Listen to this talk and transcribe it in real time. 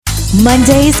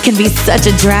Mondays can be such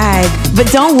a drag,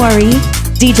 but don't worry.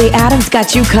 DJ Adam's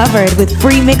got you covered with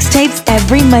free mixtapes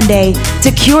every Monday to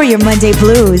cure your Monday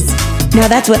blues. Now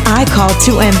that's what I call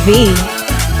 2MV.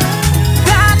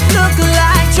 That look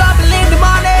like trouble in the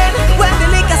morning when the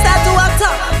liquor start to up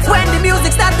top, when the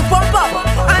music start to pump up,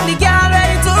 and the girl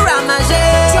ready to ramage.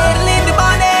 Trouble in the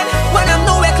morning when I'm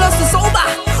nowhere close to sober,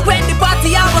 when the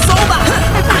party hour was over,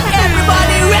 and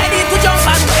everybody ready to jump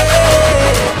and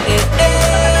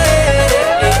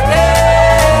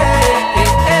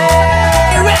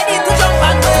ready to jump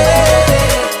and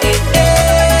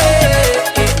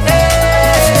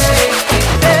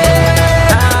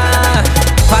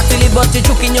but you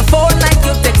choking your phone like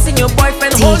you're texting your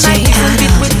boyfriend whole night. Isn't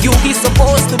it with you he's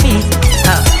supposed to be?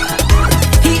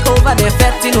 He over there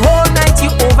fetting whole night.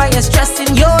 You over here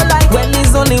stressing your life when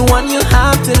there's only one you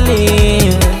have to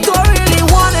live. Don't really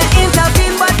wanna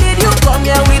intervene, but did you come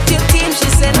here with your team? She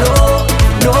said no,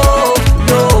 no,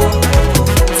 no.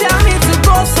 Tell me to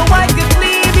go so I could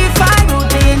leave if I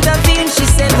would intervene. She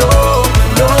said no,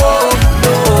 no,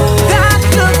 no. That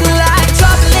look like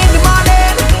trouble in the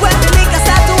morning when the liquor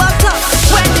start to up top,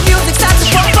 when the music starts to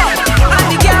pump up, and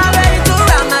the girl ready to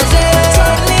ramage.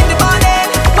 Trouble in the morning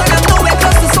when I'm nowhere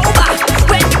close to sober,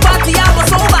 when the party hour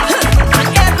was over, and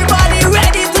everybody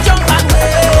ready to jump and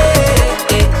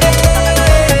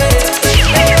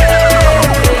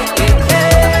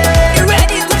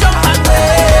ready to jump and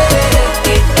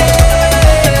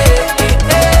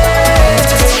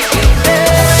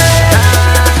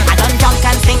I done drunk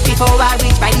and think before I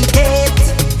reach my gate.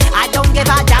 I don't give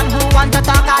a damn who want to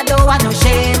talk, I don't want no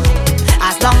shame.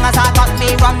 As long as I got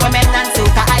me rum, women and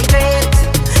soca, I great.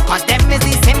 Cause them is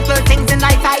the simple things in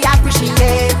life I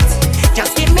appreciate.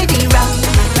 Just give me the rum,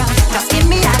 just give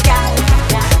me a gal.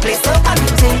 Play soca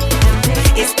music,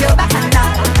 it's pure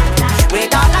bacchanal.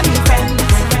 With all of me friends,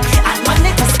 and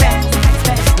money to spend.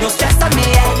 No stress on me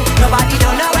head, nobody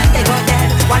don't know when they go dead.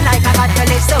 One life I got to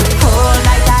live, so whole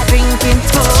night I drinking,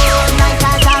 whole night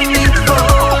I jamming,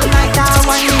 whole night I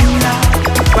whining now.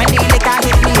 When the liquor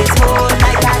hit me, it's whole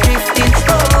night I drifting,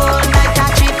 whole night I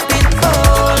tripping, whole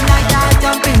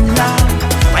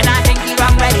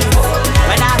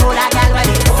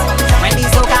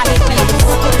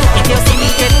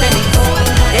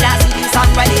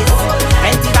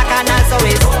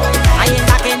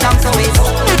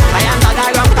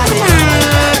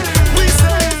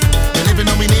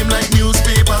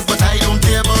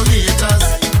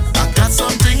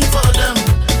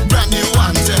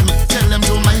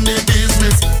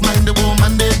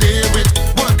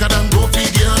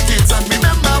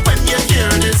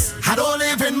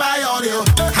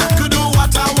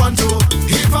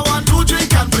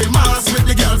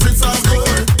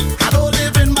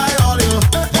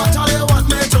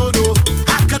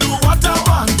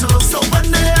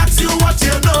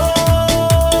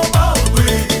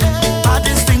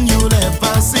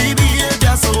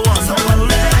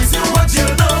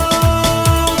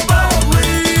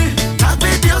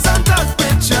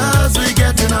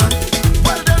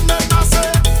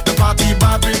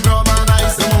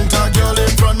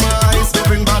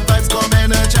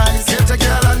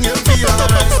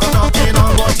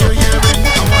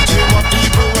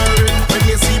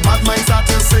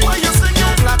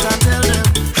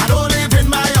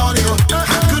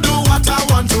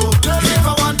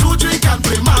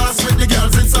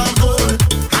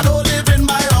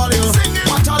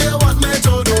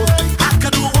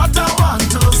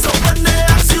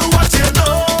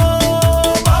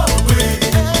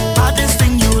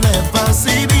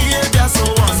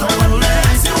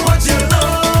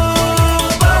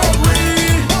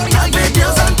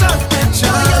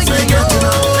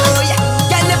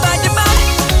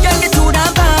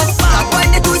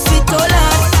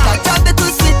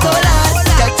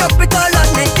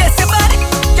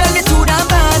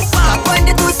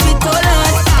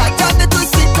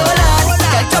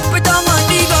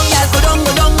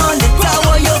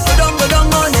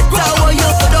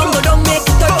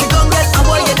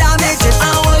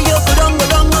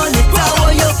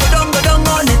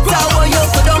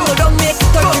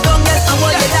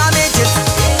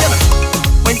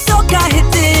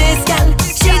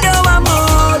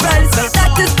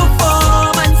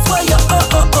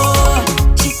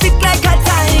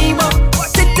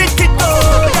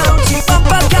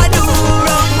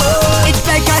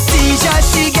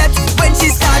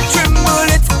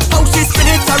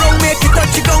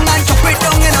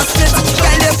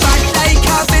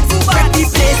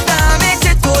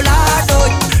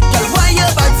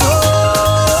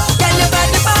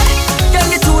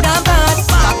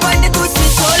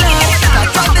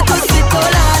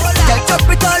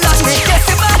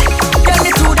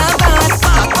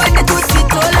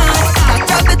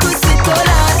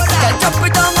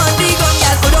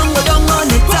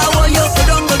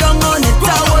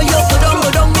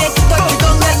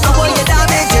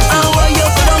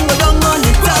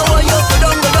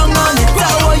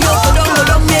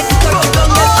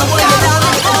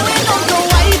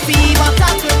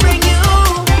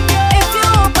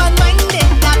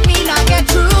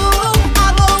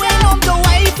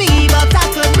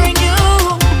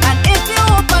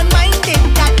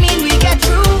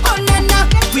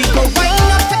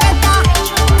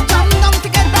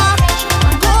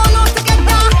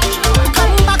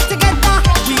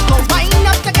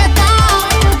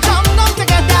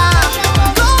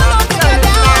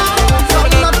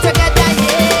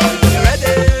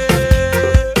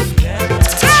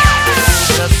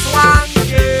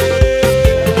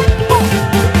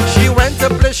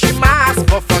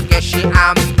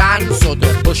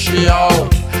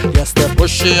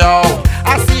push it out.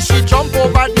 I see she jump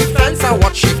over the fence and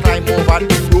watch she climb over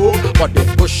the rope, but they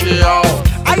push it out.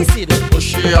 I see they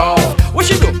push it out. What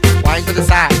she do? Wind to the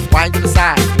side, wind to the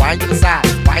side, wind to the side,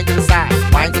 wind to the side,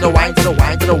 wind to the wind to the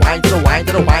wind to the wind to the wind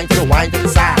to the wind to the wind to the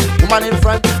side. Woman in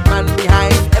front, man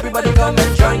behind. Everybody come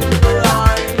and join the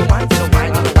line. Wind to the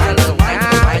wind to the wind to the wind to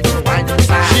the wind to the wind to the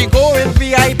side. She go in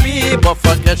VIP, but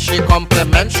forget she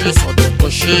complimentary, so they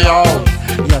push it out.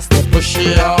 Yes, they push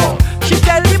it out. She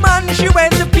tell the man she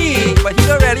went to pee, but he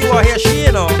already was here, she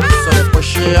you know. So they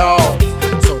push it out.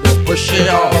 So they push it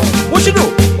out. What she do?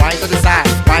 Wind to the side,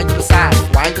 wind to the side,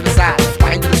 wind to the side,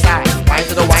 wind to the side, wind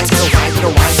to the wind to the wind to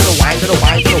the wind to the wind to the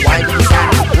wind to the wind to the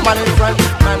side. Woman in front,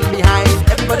 man behind.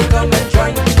 Everybody come and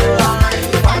join the line.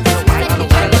 Wind to the wind to the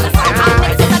wind to the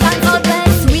side.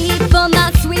 Sweet for my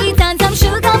sweet and some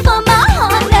sugar for my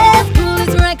honey. Pull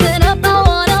this record up, I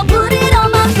wanna put it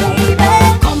on my baby.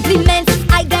 Compliments,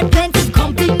 I get plenty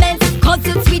compliments. Cause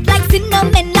you're sweet like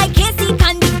cinnamon, like Casey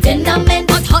candy cinnamon.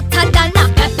 But hotter than a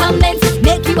peppermint,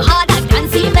 make you harder than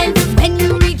cement. When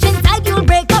you reach inside, you'll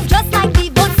break up just like the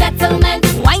boat settlement.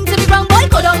 Wine to the wrong boy,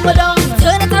 go down, go down.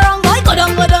 Turn it around, boy, go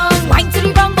down, go down. Wine to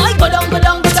the wrong boy, go down, go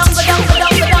down, go down, go down, go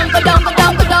down, go down, go down, go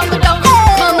down, go down, go down.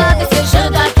 Come on, this is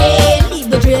sugar cane. Leave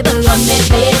the dribble on this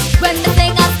bitch. When the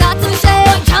singer starts to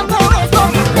shake, jump away from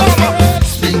the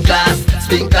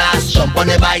Spin class, jump on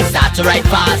the bike, start to ride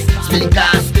fast. Spin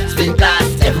class,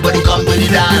 everybody come to the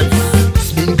dance.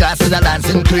 Spin class is a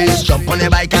dancing craze. Jump on the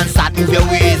bike and start move your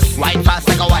waist. Wine fast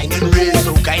like a whining race.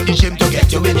 So kind the gym to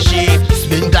get you in shape.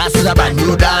 Spin class is a brand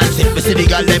new dance. If you see the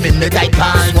girl them in the tight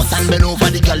pants, must and bend over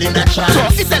the girl in a trance. So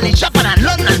Italy, Japan and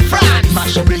London, France.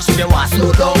 Mash your brakes if you want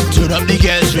slow down. Turn up the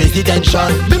girls, raise the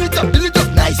tension. Build it up,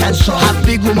 nice and strong. Have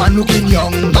big woman looking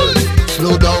young.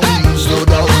 Slow down, slow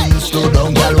down, slow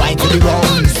down. Girl, wine to the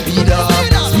ground. Speed up,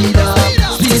 speed up,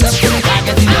 speed up till you can't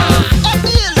get enough. Up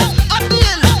the hill, up the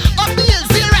hill, up the hill.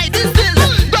 Still right, still.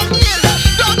 Down the hill,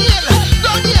 down the hill,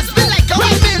 down the hill. Spin like a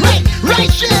windmill.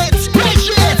 Right shit, right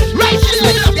shit, right shit.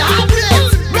 Speed up your heart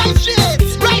rate. Right shit,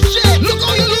 right shit. Look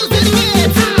how you losing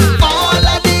weight. All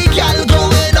of the gal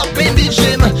going up in the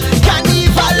gym.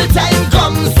 Carnival time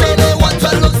come, say they want to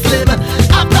look slim.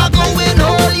 After going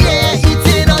whole year,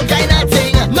 eating all kind of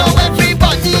thing. Now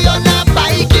everybody on a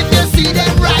bike if you see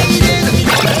them riding.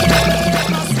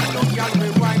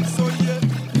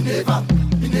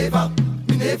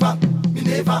 Me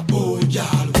never, oh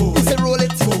y'all, oh. Say roll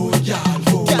it, oh y'all,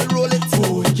 oh. Girl roll it,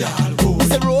 oh y'all, oh.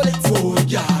 Say roll it, oh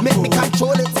y'all, make me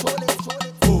control it,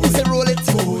 oh. Say roll it,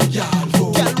 oh y'all,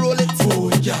 oh. Girl roll it, oh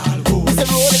y'all, oh. Say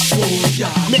roll it, oh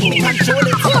y'all, make me control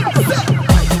it.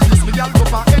 Kiss me, girl, go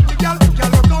for it, girl, rock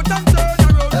out and turn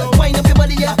around. Wind up your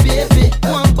body, yeah, baby.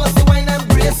 One pussy, wine and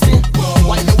brace me.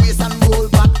 Wind your waist and roll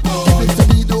back. Give it to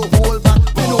me, don't hold back.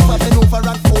 Bend over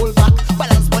and fold back.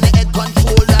 Balance on the head,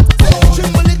 control that.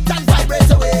 Tremble it and vibrate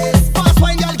your waist. Fast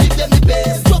wine, girl, give them the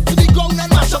pace. Drop to the ground and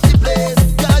mash up the place.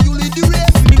 Girl, you lead the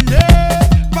race. Me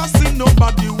never see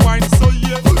nobody wine so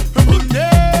yeah. Me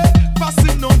never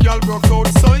see no girl rock out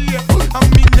so yeah. And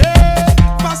me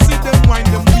never see them wine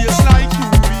them waist like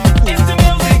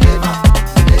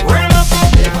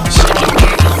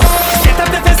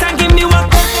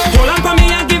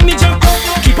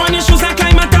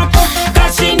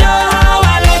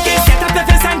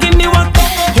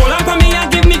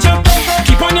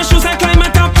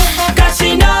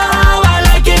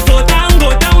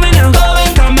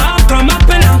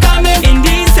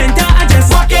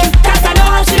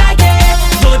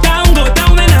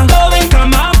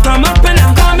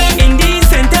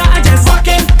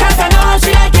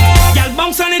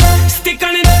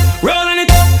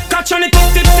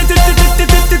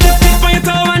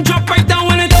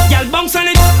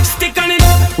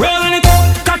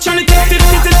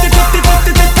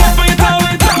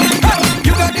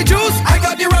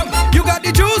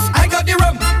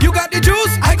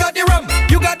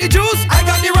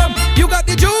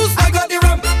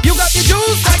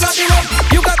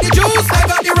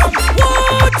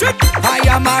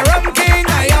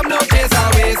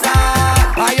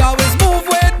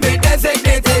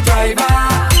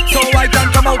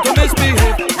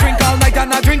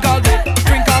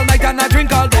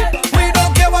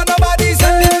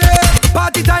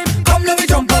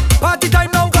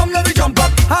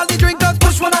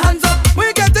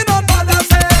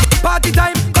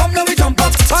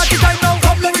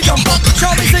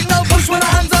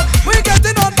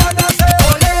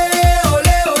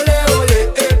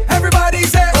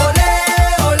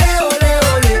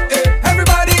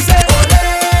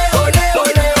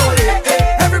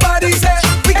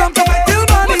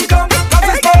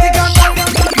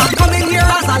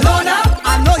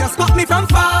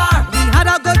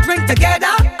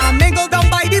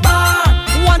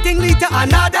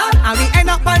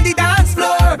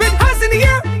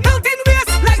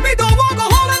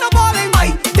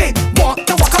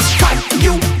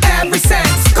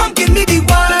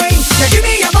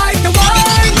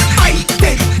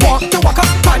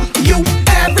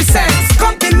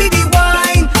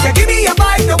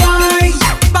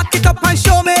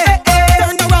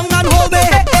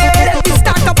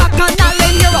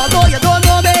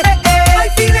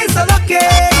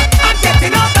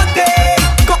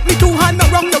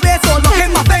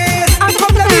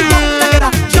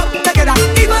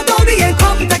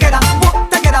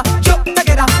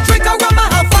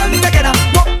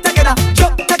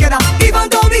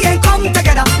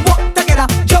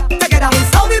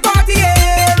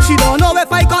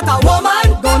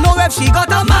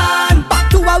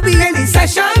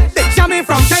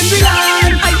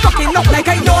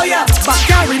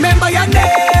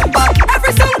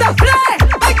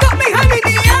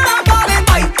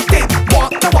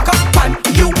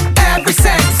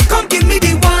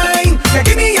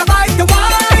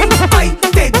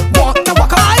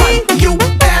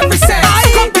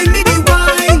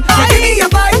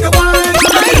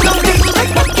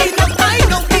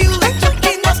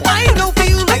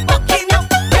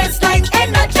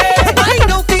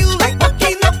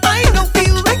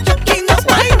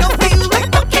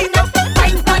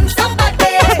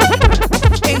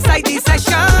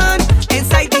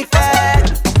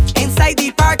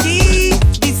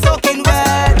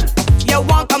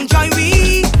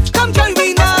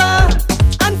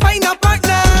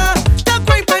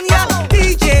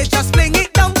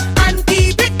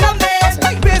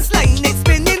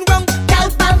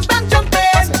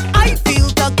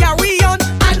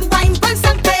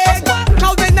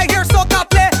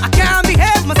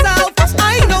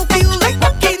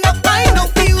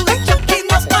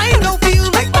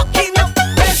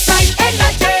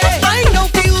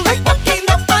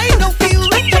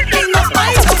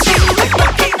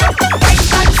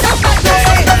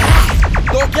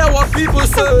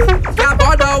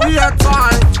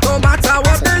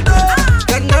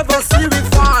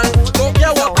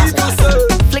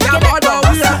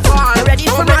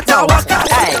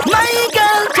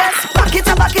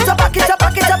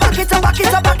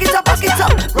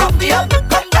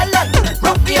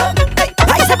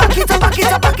back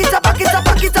it up, back it up, back it up,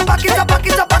 back it up, back it up, back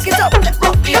it up, back it up.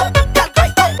 Rock me up,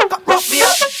 rock me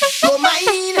up. Don't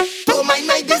mind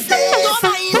my business.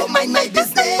 Don't mind my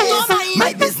business.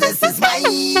 My business is mine.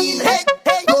 Hey,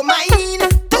 hey. Don't mind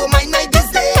my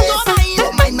business.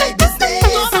 Don't mind my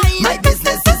business. My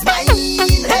business is mine.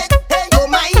 Hey, hey.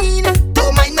 Don't mind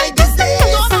my business.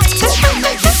 Don't mind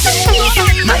my business.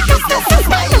 My business is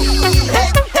mine.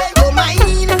 Hey, hey. Don't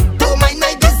mind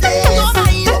my business.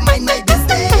 Don't mind my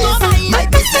business. My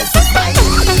business is mine.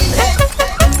 Hey.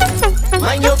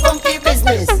 Mind your funky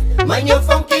business. Mind your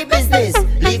funky business.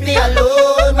 Leave me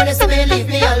alone. When I say leave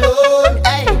me alone.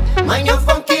 Hey, mind your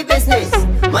funky business.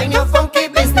 Mind your funky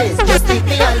business. Just leave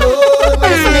me alone.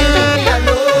 When I say leave me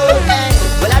alone. Hey,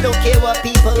 well I don't care what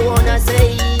people wanna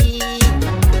say.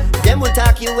 Them will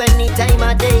talk you any time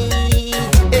of day.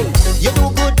 Hey, you do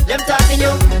good, them talking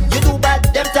you. You do bad,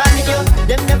 them talking you.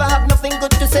 Them never have nothing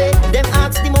good to say. Them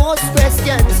ask the most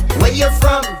questions. Where you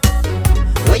from?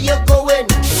 Where you going?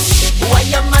 Why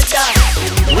your mother?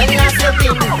 When last you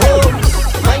been home?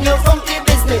 Mind your funky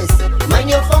business. Mind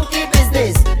your funky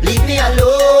business. Leave me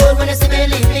alone. When I say me,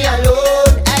 leave me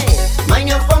alone. Hey, mind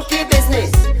your funky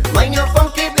business. Mind your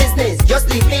funky business. Just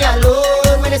leave me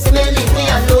alone. When I say me, leave me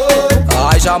alone.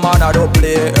 I man I don't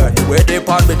play. Anyway, they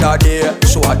pan with that day.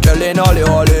 So I telling all the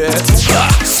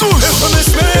So if I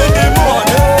miss me in the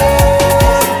morning,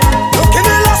 look in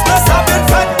the last place I've been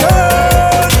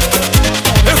factored.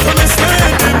 If I miss me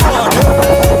in the morning,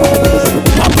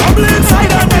 I'm probably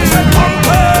inside a nation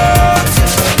complex.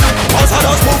 Cause I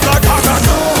just move like I got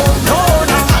no,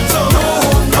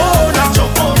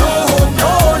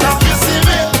 you see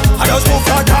me? I just move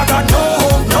like I got no,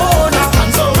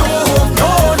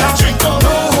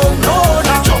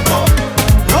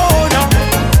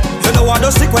 you know I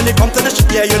don't stick when it comes to the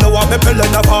shit, yeah, you know I'm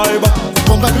feeling the vibe.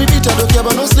 Pump and repeat, I don't care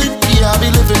about no sleep, yeah, I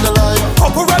be living the life.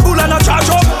 Couple Red Bull and a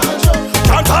charge up.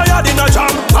 Can't tired in a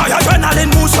jam, my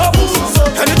adrenaline moves up.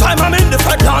 Anytime I'm in the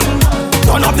fed land,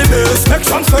 turn up the bass, make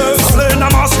some space. Playing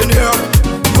a mask in here,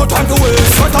 no time to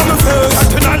waste. Sweat on my face,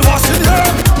 acting and was in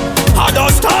here. I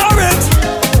don't star it,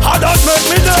 I don't make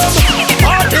me them.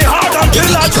 Party hard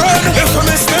until I turn. If you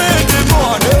miss me in the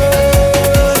morning,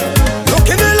 look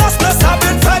in the last place I've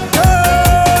been fed.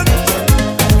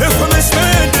 If you miss me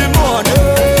in the morning,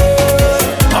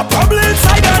 I'm probably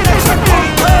inside the next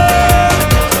company.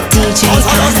 DJ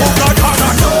Adam.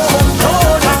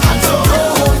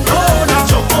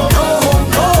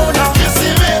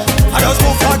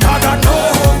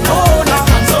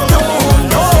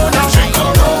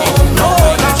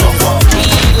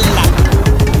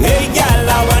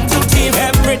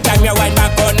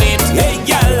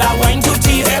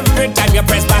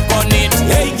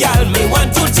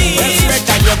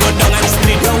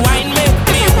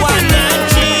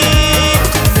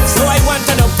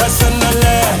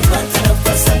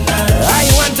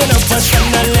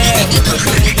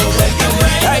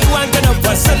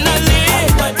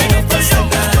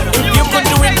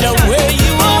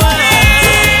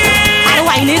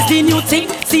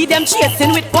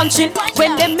 Chasing with punching.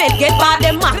 When them men get bad,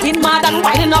 them acting mad and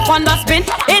winding up on the spin.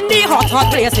 In the hot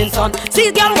blazing sun, see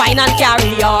girl wine and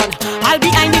carry on. I'll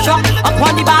behind the truck, up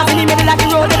on the bars in the middle of the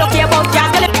road. They don't care about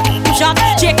gas, get it shot.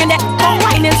 Shaking that, some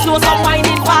whining slow, some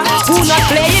whining fast. Who not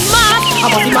playing mad?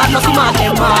 Must be mad,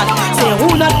 them mad. Say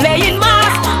who not playing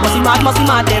mad? Must be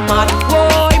mad, them mad.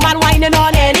 Whoa, man whining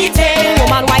on anything,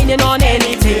 woman whining on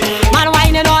anything. Man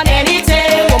whining on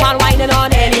anything, woman whining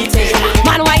on anything.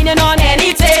 Man whining on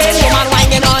anything, woman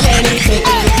whining on anything.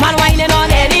 Man whining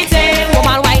on anything,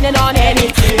 woman whining on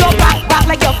anything. Go back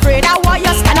like you're afraid. I want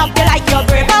you stand up there like you're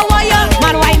brave. I want you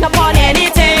man whine up on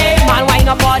anything, man whine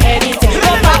up on anything.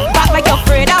 Go back like you're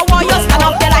afraid. I want you stand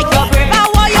up there like you're brave. I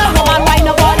want you woman whine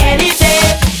up on anything.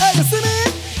 Hey, you see me?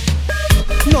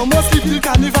 No more sleep till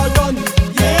carnival done.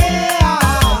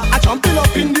 Yeah, I jumping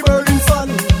up in the burning sun.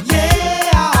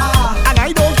 Yeah, and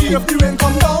I don't care if the rain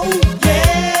come down.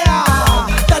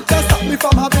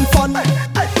 From having fun,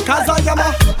 cause I am a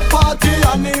party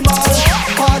animal,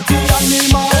 party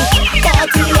animal,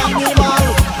 party animal,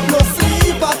 no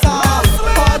sleep at all,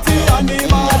 party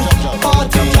animal,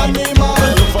 party animal,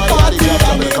 party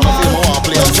animal.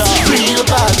 Real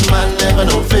bad man never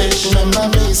no fish, remember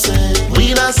me say,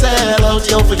 we not sell out,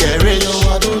 you forget rich,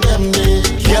 what do them day,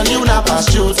 can you not pass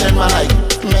you 10 my life,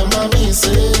 remember me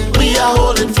say, we are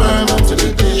holding firm until the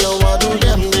day, what do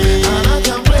them day, and I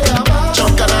can play a match,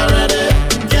 jump and I ready.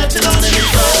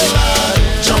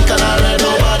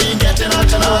 Nobody getting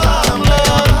out of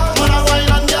when I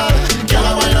wine on girl, girl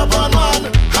I wine up on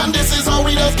man. And this is how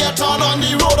we just get on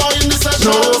the road or in the session.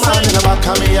 No man in the back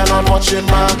of me and I'm watching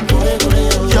man.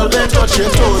 Girl they touch your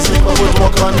toes, make my foot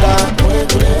walk on that.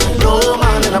 No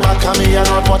man in the back of me, you're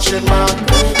not watching man.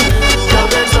 Girl,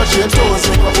 then touch your toes,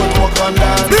 make my foot walk on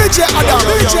that. DJ Adam,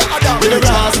 with the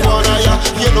brass one of ya,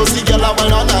 you know see girl a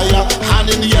wine on ya.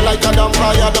 Hand in the air like a damn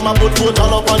fire, them a put foot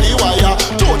all up on the wire.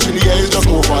 Touch in the air is just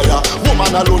no fire.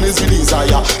 Woman alone is the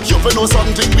desire. You fi know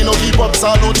something, we no keep up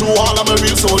salute to all of my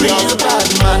real soldiers. Real bad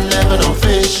man never no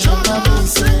fish.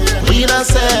 We not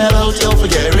sell out, you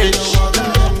forget rich.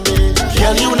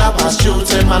 Girl, you not pass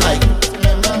shooting my life.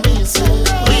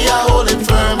 We are holding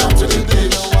firm up to the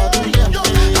ditch.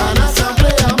 And as I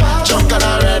play a match, junk and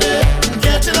already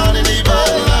getting on in the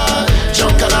ball.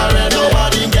 Junk and already,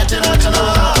 nobody getting on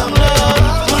tonight.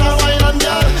 Man a wine on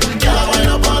girl, girl a wine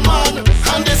up on man.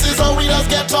 And this is how we just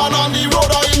get on the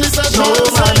road or in the session. No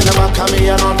man in the back of me,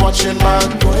 you're not watching man.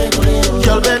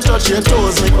 Girl, bend touch your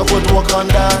toes, make my foot walk on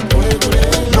that.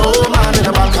 No man in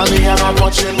the back of me, you're not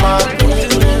watching man.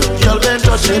 Girl, bend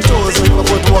touch your toes, make my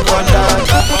foot walk on that.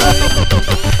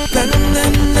 Na na na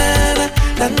na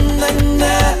na na na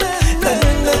na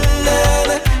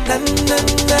na na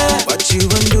na. What you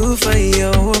gon' do for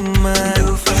your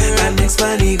woman? And next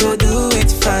money go do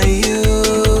it for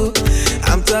you.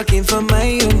 I'm talking from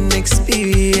my own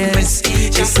experience.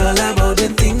 It's all about the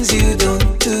things you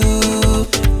don't do.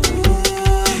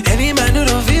 Any man who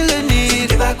don't feel the need,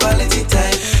 give a quality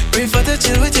time. Prefer to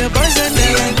chill with your boys and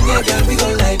then yeah, girl, we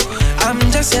gon' life. I'm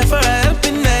just here for a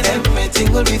helping hand.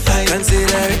 Everything will be fine. Consider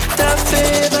it a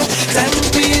favor. Time to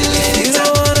be lit. You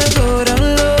don't wanna go down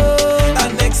low.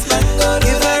 Our next man go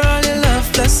give her all your love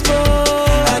plus more.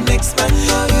 Our next man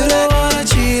go you don't wanna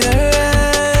treat her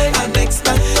right. Our next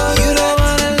man go you don't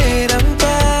wanna lay them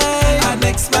by. Our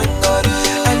next man go do.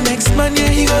 Our next man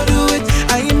yeah he go do it.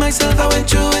 I myself I went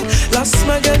through it. Lost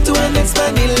my girl to our next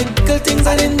man. The little things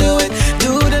I didn't do it.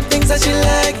 Do the things that she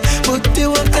like. Put the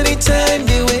work anytime.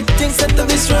 The way things set up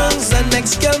is wrong. So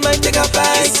next girl might take a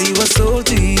bite. See what's sold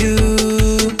to you.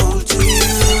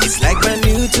 It's like brand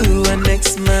new to a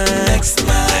next man.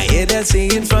 I hear that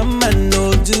saying from an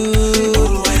old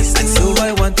dude. And so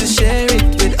I want to share it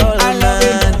with all a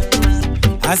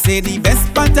man. I say the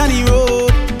best part of the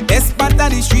road, best part of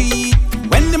the street.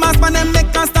 When the mass man them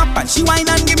make her stop and she whine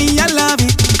and give me I love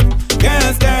it.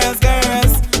 Girls, girls,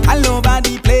 girls, all over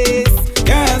the place.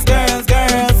 Girls, girls,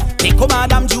 girls, take over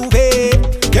Madame Juve.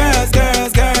 Girls,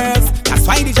 girls, girls, that's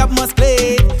why the job must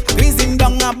play. Greasing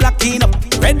down and blocking up,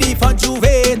 ready for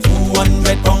Juve.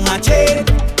 200 pound a chain.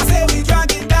 I say we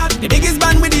dragging that. The biggest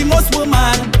band with the most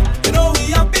woman. You know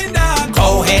we up in that.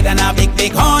 Cowhead and a big,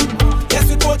 big horn. Yes,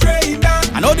 we portray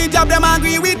that. I know the job them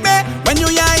agree with me. When you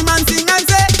hear him and sing and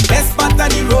say, best part of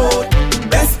the road,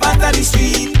 best part of the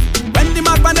street. When the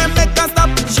map and them make her stop,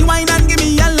 she whine and give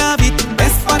me I love it.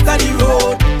 Best part of the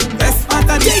road, best part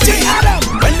of the street.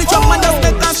 When the drum and just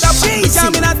make her stop, she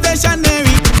jam in a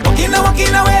stationary. Walking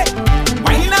away,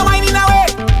 whining away.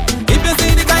 If you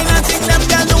see the kind of thing them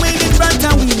girl doing in front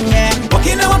of me, yeah.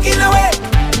 Walking away,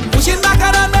 pushing back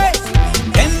around me.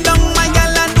 Bend down my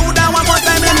girl and do that one more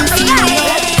time. Let me see you.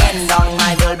 Bend down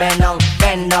my girl, bend down.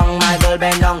 Bend down my girl,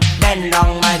 bend down. Bend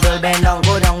down my girl, bend down.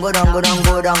 Go down, go down, go down,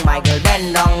 go down my girl.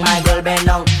 Bend down my girl, bend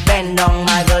down. Bend down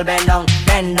my girl, bend down.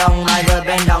 Bend down my girl,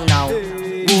 bend down now.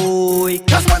 Boy,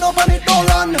 just run up on it, don't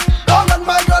run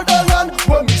my girl, don't run.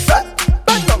 When we set,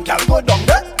 bend down, girl, go down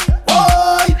there.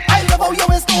 Boy, I love how you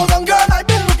waist so long, girl. I've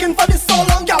been looking for this so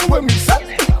long, girl. When we set,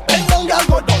 bend down, girl,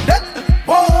 go down there.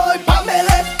 Boy,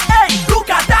 Pamela, hey, look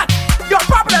at that. Your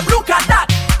problem, look at that.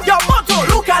 Your motto,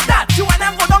 look at that. You and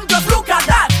them go down, just look at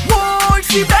that. Boy,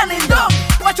 she bending down.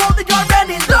 Watch all the girl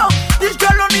bending down. This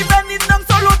girl only bending down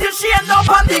solo till she end up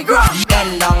on the ground.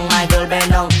 Bend down, my girl,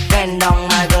 bend down. Bend down,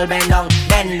 my girl, bend down.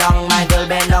 Bend down, my girl,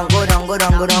 bend down. Go down, go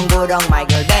down, go down, go down, my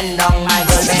girl. Bend down, my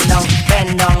girl, bend down.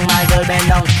 Bend down, my girl, bend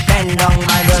down. Bend down,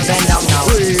 my girl, bend down now.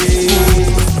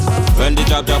 When the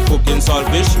job cooking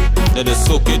saltfish, they just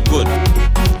soak it good.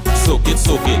 Soak it,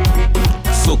 soak it.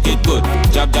 Soak it good.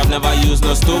 Jab never use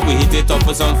no stove. We hit it up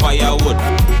with some firewood.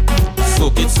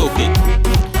 Soak it, soak it.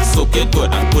 Soak it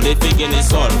good and put it big in the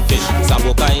saltfish.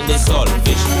 Sambuca in the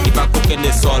saltfish. If I cook in the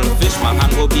saltfish, my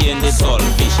hand go be in the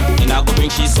saltfish. And I go bring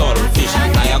she saltfish.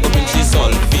 I go bring she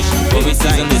saltfish. When we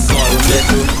season the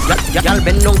saltfish. Y'all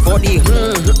bend down for the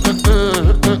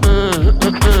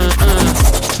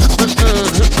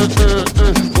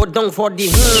go down for the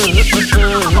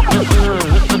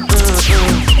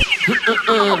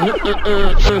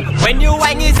When you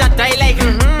whine is that I like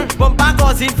bumper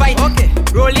goes in fight. Okay.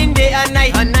 Rolling day and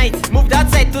night. Move that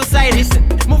side to side. Listen.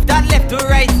 Move that left to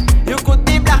right. You could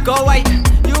be black or white.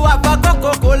 You have a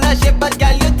Coca-Cola shape, but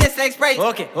girl you taste like Sprite.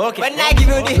 Okay. When I give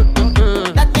you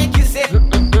the that make you say.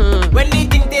 When the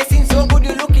thing tasting so good,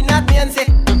 you looking at me and say.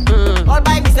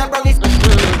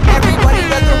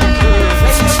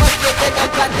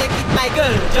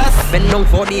 down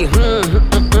for the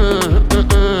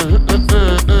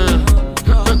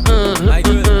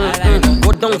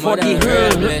Go down for the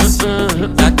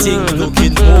That thing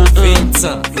looking moving.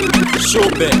 Show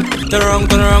it. Turn around,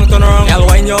 turn around, turn around. Girl,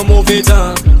 wine your move it.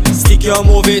 Stick your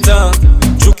move it.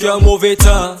 Juke your move it.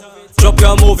 Drop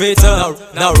your move it.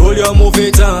 Now roll your move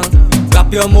it.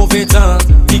 Clap your move it.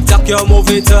 Tick tock your move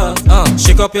it.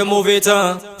 Shake up your move it.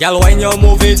 Girl, wine your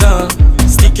move it.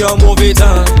 Stick your move it.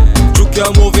 Juke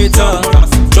your move it.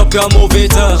 Drop your move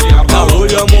it. Now roll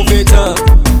your move it.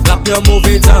 Clap your move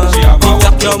it. Tick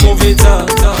tock your move it.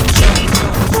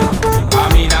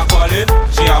 Amina calling,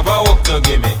 she have a work to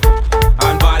give me.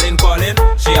 And Balin calling,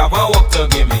 she have a work to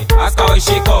give me. Ask her why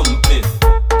she complain.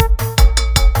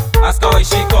 Ask her why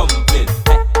she complain.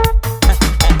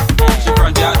 She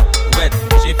front yard wet,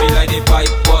 she feel like the pipe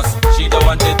bust. She don't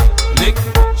want it lick,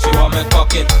 she want me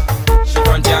cock it. She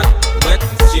front yard wet,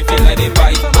 she feel like the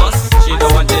pipe bust. She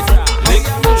don't want it lick,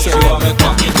 she want me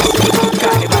cock it.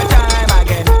 Carnival time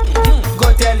again.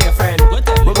 Go tell your friend.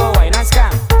 We go wine and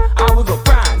scam. And we go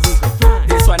prance.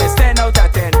 This one is 10 out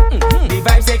of 10. The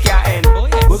vibes they can't end.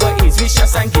 We go eat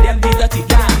vicious and give them the dirty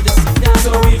dance.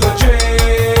 So we go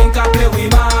drink and play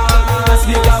with mass.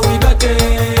 Because we dirty.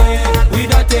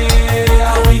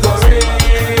 And we go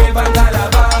rave and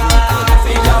calabash.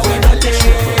 Because we dirty.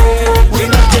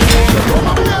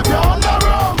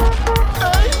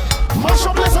 Mash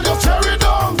up place and just tear it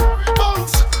down.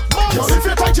 Bounce, bounce. Yo, if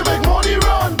you're tight, you make money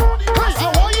run. Hey, I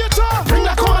want you to bring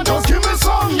that come and just give me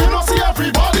some. You know, see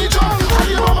everybody jump. And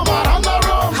you know my man on the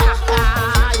run.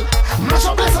 Mash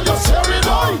up place and just tear it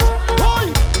down.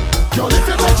 Hey, yo, if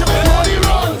you're tight, you make money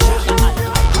run.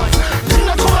 Bring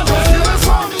that come and just give me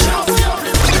some. You know, see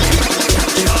everybody.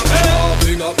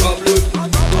 Bring a problem,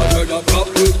 bring a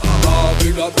problem,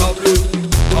 bring a problem,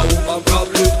 a woman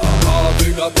problem,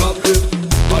 bring a problem,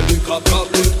 a liquor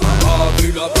problem,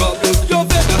 bring a problem. Yo,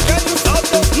 better can you stop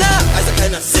them? Nah, as a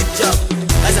kind of sick job,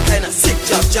 as a kind of sick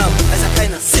job, jump, as a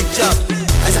kind of sick job,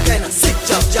 as a kind of sick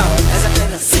job, jump, as a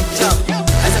kind of sick job,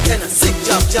 as a kind of sick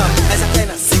job, jump, as a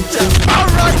kind of sick job.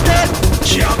 Alright then,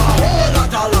 she have a whole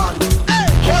lot of land,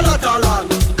 whole lot of land.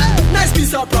 Nice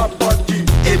piece of property.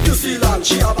 If you see land,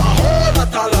 she have a whole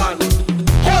lot of land,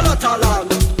 whole lot of land.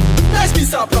 Nice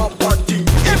piece of property.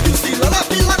 If you see land, I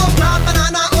feel like a plant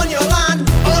banana on your land,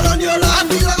 all on your land. I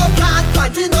feel like a plant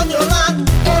planting on your land,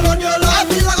 all on your land. I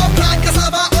feel like a plant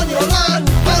cassava on your land,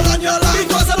 all on your land.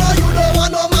 Because I know you don't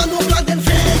want no man who planting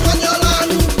fig on your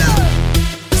land.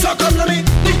 So come to me,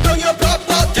 dig down your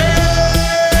property,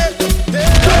 dig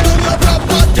down your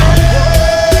property,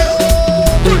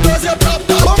 bulldoze your property.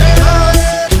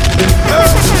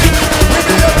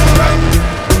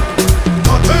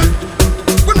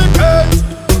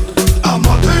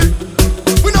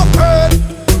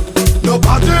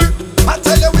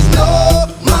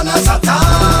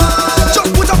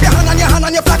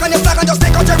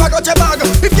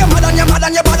 If you're mad and you're mad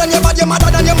and you're bad and you're bad, you're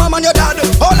madder than your mom and your dad.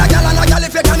 All a gal and a gal,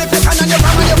 if you can and your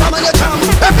ram and your ram and your jam.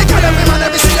 Every gal, every man,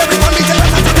 every city, everyone, we tell I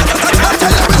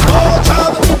tell you it's more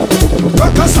job.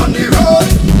 Workers on the road,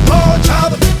 more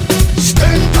job.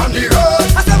 Stink on the road,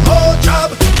 I said more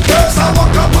job. Girls I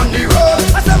walk up on the road,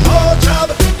 I said more job.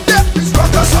 Yeah, it's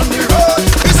workers on the road.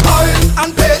 It's oil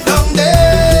and paint down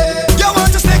there. You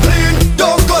want to stay clean,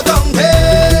 don't go down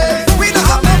there. We don't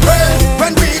have no brain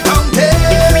when we down there.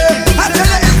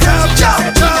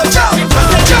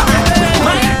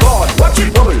 My God, watch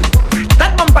it bubble.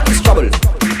 That bumper is trouble.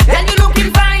 Then you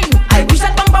looking fine. I wish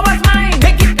that bumper was mine.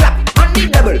 Make it clap on the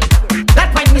double. That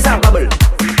might miss a bubble.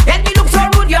 Then you look so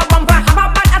rude. Your bumper have a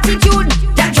bad attitude.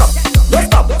 Catch up, don't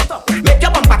stop. Make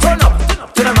your bumper turn up.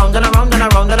 Turn around and around and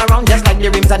around and around, just like the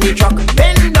rims on the truck.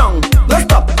 Bend down, don't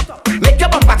stop. Make your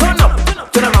bumper turn up.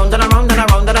 Turn around and around and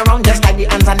around and around, just like the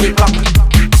hands on the clock.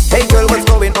 Hey girl, what's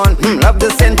going on? Love the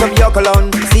scent of your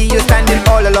cologne. See you standing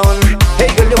all alone. Hey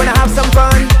girl, you wanna have some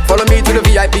fun? Follow me to the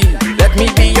VIP. Let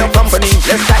me be your company.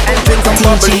 Let's chat and drink some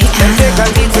bubbly. Then take a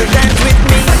little dance with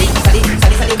me. Sally, Sally,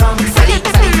 Sally, Sally, come, Sally,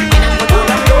 Sally, and I'm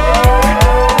gonna go.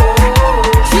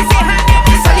 She say her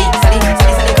name is Sally, Sally,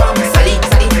 Sally, Sally, come, Sally,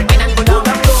 Sally, and I'm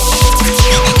gonna go.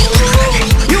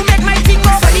 You make my thing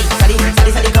go. Sally, Sally,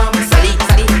 Sally, Sally, come, Sally,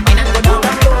 Sally, and I'm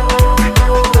gonna go.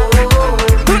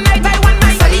 Tonight I want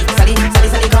my Sally, Sally, Sally,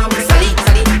 Sally, come, Sally,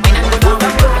 Sally, and I'm gonna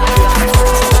go.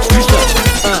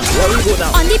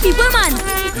 On the people man,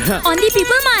 on the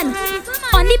people man,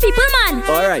 on the people man.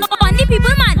 Alright. On the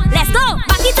people man. Let's go.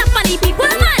 Back it up on the people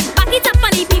man. Back it up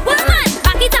on the people man.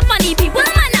 Back it up on the people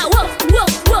man. Now whoa, whoa,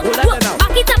 whoa, whoa.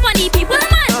 Back it up on the people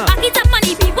man. Back it up on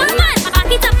the people man.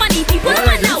 Back it up on the people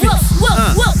man. Now whoa, whoa,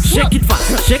 whoa. Shake it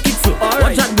fast, shake it slow.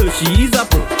 Watch that girl, she is a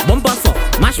pro. Bumper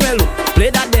soft, marshmallow.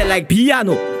 like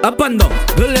piano. Up and down,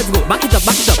 girl, let's go. Back it up,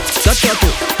 touch your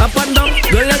toe. Up and down,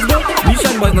 girl, let's go.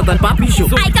 Mission boys, not a papi show.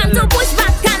 I come to push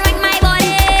back and wing my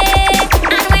body,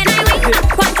 and when I wing,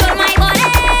 control my body.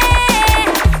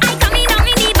 I come in on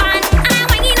mini band, and I'm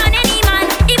winging on any man.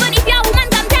 Even if your woman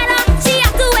come tell her, she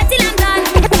have to wait till I'm done.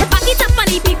 Back it up on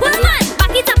the people, man.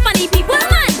 Back it up on the people,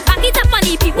 man. Back it up on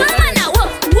the people, man. Now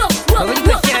whoa, whoa, whoa,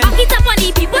 whoa. Back it up on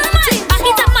the people, man. Back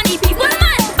it up on the people,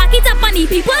 man. Back it up on the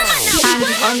people, man.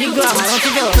 On the ground, I want to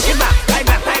go. Push it back, right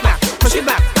back, right back. Push it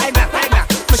back, right back, right back.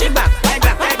 Push it back, right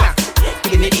back, right back.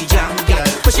 Give me the jam, girl.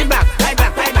 Push it back, right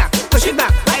back, right back. Push it back,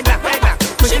 right back, right back.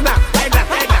 Push it back, right back,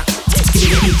 right back.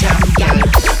 Give me the jam, girl.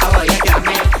 How are you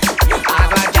jamming? I have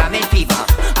a jamming fever.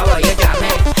 How are you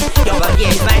jamming? Your body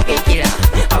is my painkiller.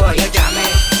 How are you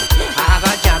jamming? I have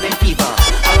a jamming fever.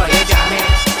 How are you jamming?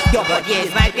 Your body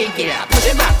is my painkiller. Push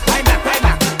it back, right back, right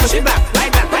back. Push it back, right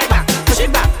back, right back. Push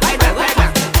it back, right back, right back.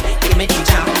 Give me the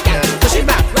jam, girl. Push it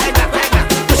back, right back, right back.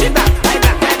 Push it back, right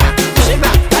back, right back. Push it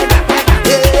back, right back, right back.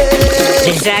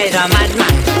 This is a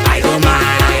madman. I don't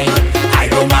mind. I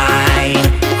don't mind.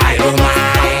 I don't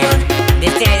mind.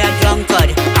 This is a drunkard.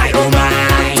 I don't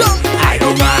mind. I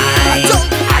don't mind.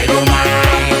 I don't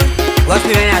mind. Watch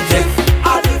me when I drift.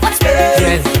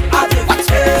 Drift.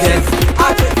 Drift.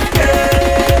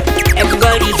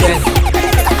 Everybody drift.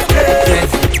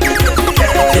 Drift.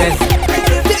 Drift.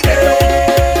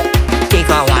 Take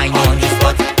a wine on this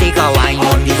spot. Take a wine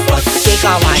on this spot. Take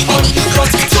a wine on this spot.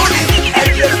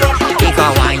 Take a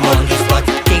wine on this spot.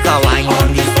 Take a wine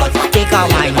on this spot. Take a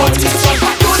wine on this spot.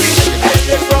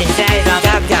 This is a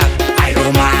jab jab. I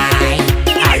don't mind.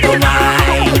 I don't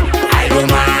mind. I don't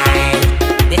mind.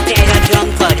 This is a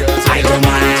drunkard. I don't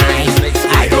mind.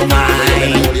 I don't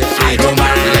mind. I don't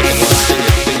mind.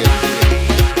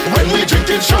 When we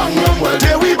drinking strong rum, well,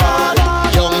 there we bad.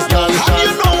 Youngsters, and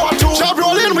you know what to. Job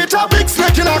rolling with a big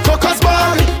snake in a cocker's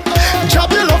bag.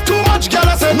 Job you love too much, girl,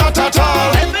 I said not at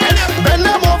all. Bend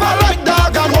them over like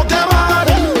dog and hug them hard.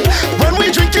 When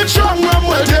we drinking strong rum,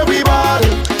 well, there we bad.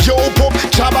 Yo, pop,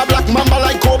 job a black mamba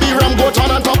like Kobe Ram. Go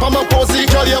turn on top of my posy.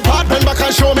 Girl, your bad, bend back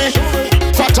and show me.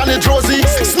 Fat and it rosy.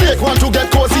 Snake want to get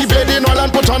cozy. Bed in oil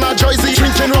and put on a jersey.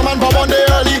 Drinking rum and bob on the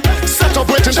early. Set up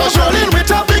waiting for rolling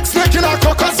with a big snake in a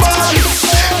cocker's bag.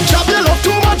 Job you love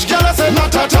too much, girl, I said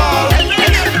not at all.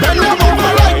 Bend them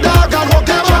over like dog and hug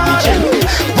them hard.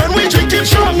 When we drinking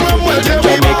strong rum, well, there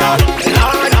we bad.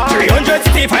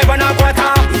 365 and a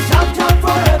quarter.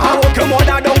 I walk your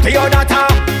mother down to your daughter.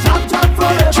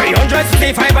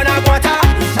 365 and a quarter.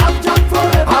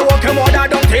 I walk your mother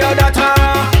down to your daughter.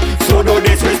 So don't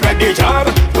disrespect the job.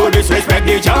 Don't disrespect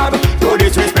the job. Don't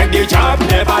disrespect the job.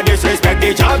 Never disrespect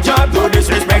the job. Don't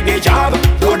disrespect the job.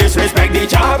 Don't disrespect the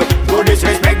job. Don't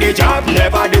disrespect the job.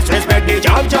 Never disrespect the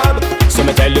job. So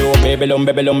me tell you, babylon,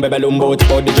 bout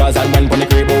about the jazz and one pon the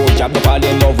cribbo. Job to fall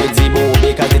in love with Zebo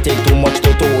because it take too much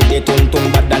to do. They tun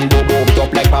bad than Bobo.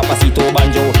 Top like Papacito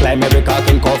Banjo. Climb every cock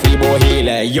in coffee boy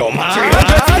hele. Yo man.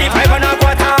 365 and a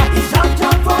quarter.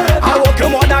 I walk your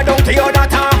mother down to your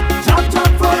daughter.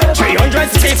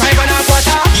 365 and a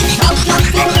quarter.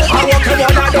 I walk your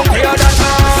mother down to your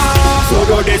daughter. So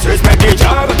don't disrespect the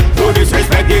job. Don't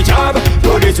disrespect the job.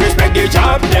 Don't disrespect the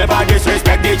job. Never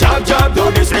disrespect the job.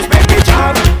 Don't disrespect the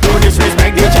job. Don't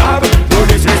disrespect the job. Don't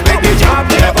disrespect the job.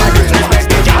 Never disrespect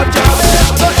the job.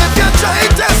 So if you try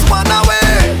this one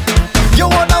away, you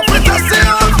wanna put us in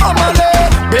our family.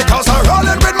 Because I'm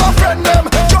rolling with my friend them,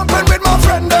 jumping with my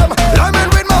friend them, climbing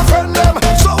with my friend them.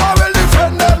 So I will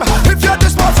defend them. If you're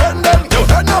this my friend them, you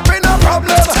end up in a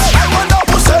problem. I wonder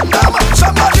who send them.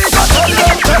 Somebody got tell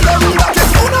them that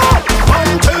it's uno.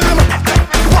 One team,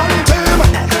 one team,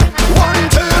 one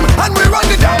team.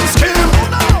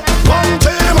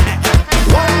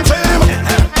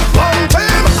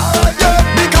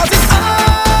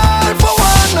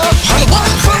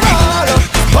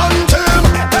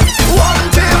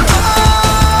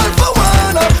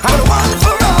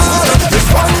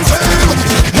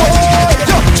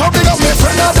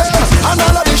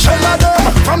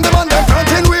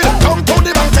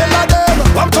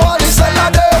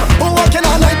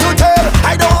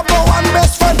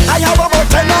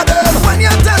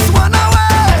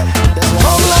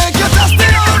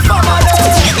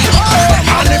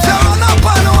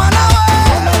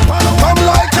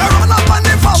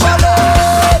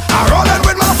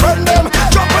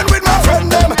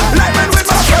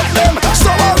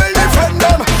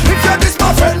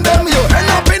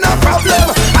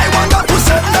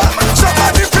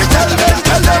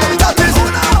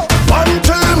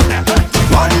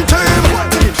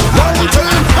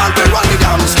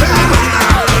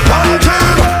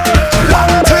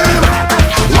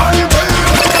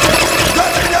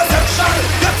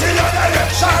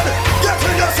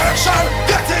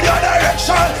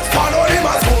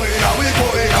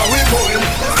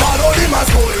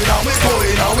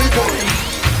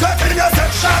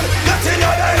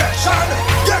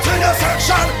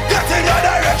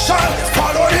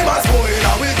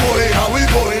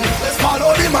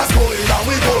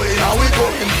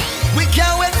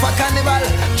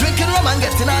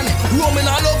 roaming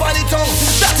all over the town.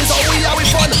 That is how we are with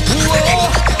fun. Whoa,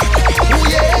 oh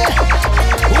yeah,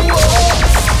 whoa,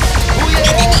 oh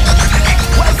yeah.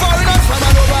 Well, foreigners from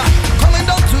all over, coming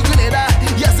down to Grenada.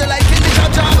 Yes, they like in the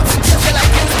job. Yes, they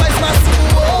like in Spice Mass.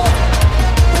 Whoa,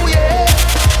 oh yeah,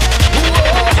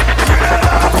 whoa. They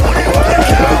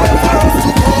can't wait for us to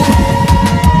come.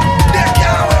 They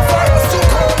can't wait for us to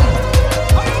come.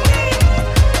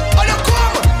 Oh, you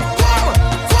come.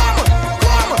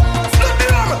 Split the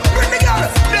rum, bring the girl.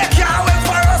 They can't wait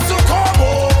for us to come.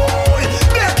 Oh,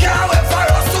 they can't wait for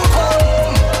us to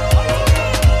come.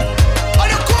 Oh,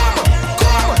 you come.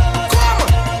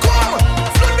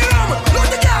 Split the rum, load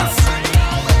the gas.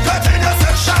 Get in your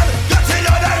section, get in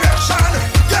your direction.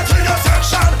 Get in your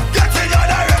section, get in your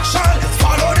direction.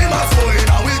 Follow the mass going,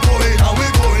 and we going, and we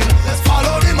going. Let's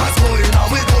follow the mass going, and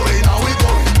we going, and we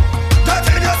going. Get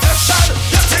in your section,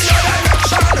 get in your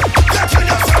direction. Get in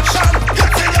your section,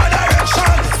 get in your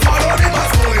direction. Follow the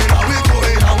mass going, and we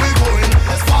going, and we going.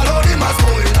 Let's follow the mass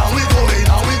going, and we going,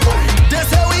 and we going. They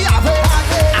say we have it,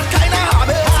 I kinda have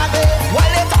it.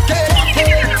 While they talking,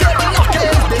 table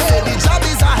knocking. They say the job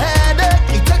is ahead,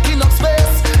 it taking up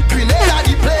space. Grenada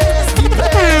the place.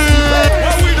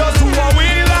 Well, we just do what we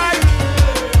like.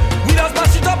 We just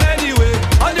mash it up anyway.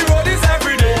 On the road is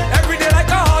every day like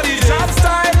a holiday. Job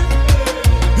style.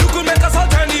 You could make us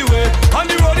out anyway. On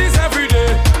the road is every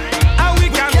day, and we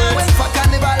can't wait for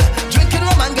carnival, drinking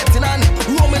rum and getting on,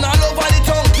 roaming all over the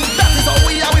town. That is how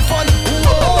we are with fun.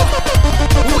 Whoa,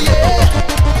 oh yeah,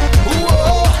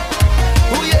 whoa,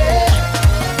 oh yeah.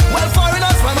 Well,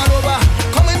 foreigners from all over,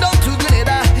 coming down to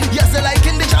Grenada. Yes, they like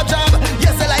in the job.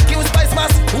 Yes, they like in Spice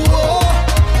Mass. Whoa,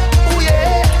 oh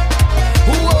yeah,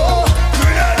 whoa.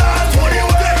 Grenada,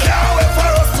 they can't wait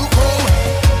for us to come.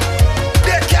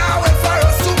 They can't wait for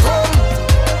us to come.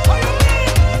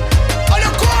 Oh,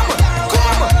 you come.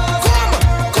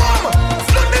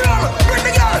 Split the rum, bring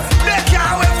the girls. They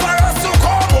can't wait for us to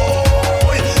come.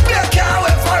 Oh, they can't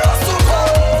wait for us to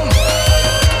come.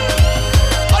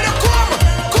 Oh, you come.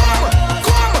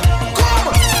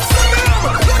 Split the rum,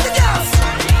 load the gas.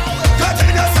 Get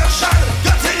in your section,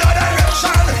 get in your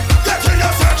direction. Get in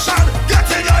your section, get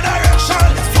in your direction.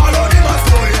 Follow the mass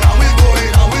going, and we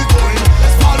going, and we going.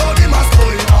 Let's follow the mass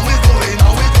going, and we going,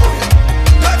 and we going.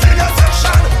 Get in your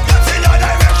section, get in your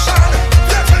direction.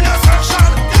 Get in your section,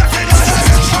 get in your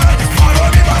direction. Follow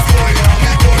the mass going, and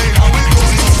we going, and we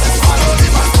going. Let's follow the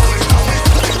mass going, and we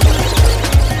going.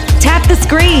 Tap the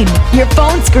screen, your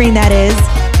phone screen that is.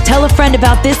 Tell a friend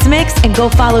about this mix and go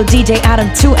follow DJ Adam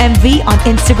 2MV on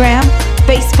Instagram,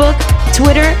 Facebook,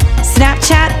 Twitter,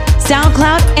 Snapchat,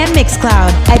 SoundCloud, and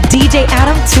Mixcloud at DJ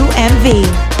Adam 2MV.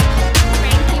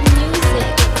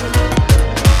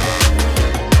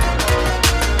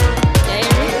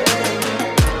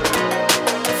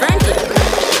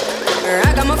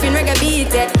 Ragamuffin reggae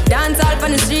beat, dance all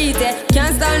on the street,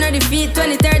 can't stall nor defeat.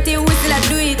 2030 we still a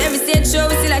do it, every stage show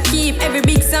we still a keep. Every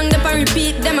big song them a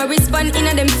repeat, them a respond in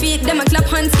a them feet, them a clap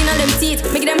hands in a them teeth.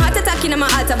 Make them heart attack in a my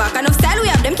altar back, enough style we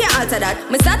have them can't alter that.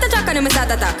 Me start a track and them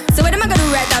start attack, so what them a gonna do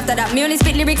right after that? Me only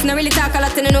spit lyrics, not really talk a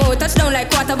lot and I know. Touchdown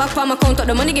like quarterback for my count up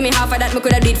the money, give me half of that. Me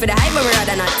coulda do it for the hype but me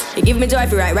rather not. You give me joy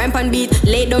if you write rhyme pan beat,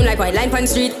 lay down like white line pan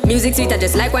street. Music sweet I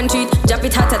just like one treat, drop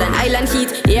it hotter than island heat.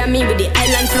 Yeah me with the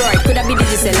island floor, it coulda be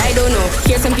digital, I don't know.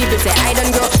 Hear some people say I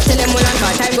don't grow, tell them all on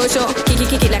car time go show.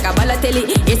 Kick it like a ballatelli.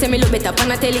 You say me look better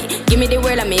on a telly. Give me the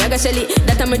word and me a go shelly.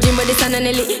 That I'm a dream but it's an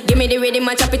Nelly. Give me the rhythm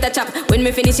and chop it a chop. When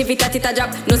me finish if it a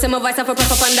drop. No say my voice have a prop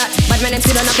up on that, but my name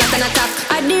still on a black and attack.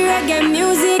 I do reggae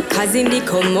music, cause in the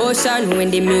commotion,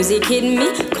 when the music hit me,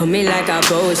 coming like a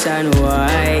potion.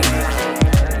 Why?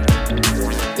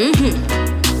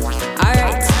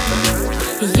 Alright.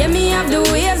 Yeah, me have the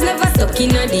waves never stuck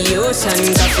in the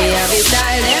ocean. Coffee have a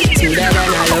style them smoother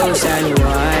than a lotion.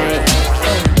 Why?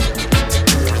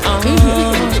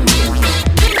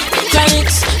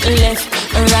 Lyrics left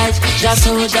and right, just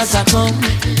so just a come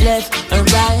left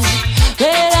and right.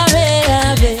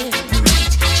 Wait.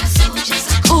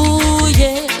 Ooh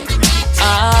yeah,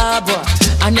 ah boy.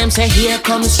 And them say here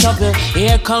comes trouble,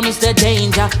 here comes the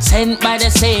danger, sent by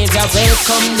the Savior.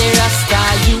 Welcome the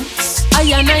Rasta youths. I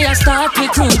and I start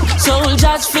recruit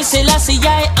soldiers for Selassie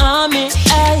army.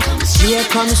 Ay. Here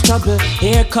comes trouble,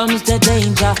 here comes the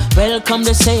danger. Welcome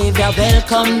the Savior,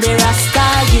 welcome the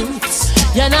Rasta youths.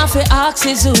 You know fi ask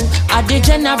is who at the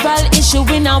general issue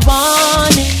we not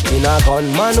want it. In a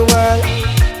gunman world,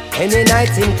 any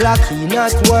night in clock he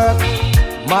not work.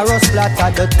 Marrow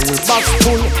splatter the toolbox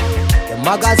full, the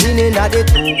magazine in a the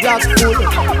two blocks full.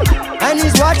 And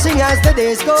he's watching as the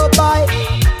days go by,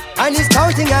 and he's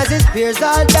counting as his peers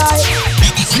all die.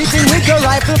 Sleeping with a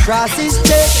rifle across his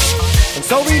chest, and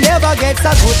so he never gets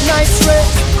a good night's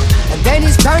rest. And then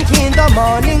he's cranky in the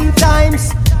morning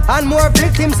times, and more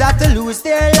victims have to lose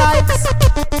their lives.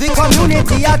 The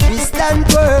community a twist and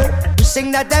twirl,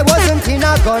 wishing that there wasn't in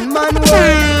a gunman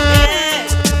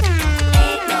world.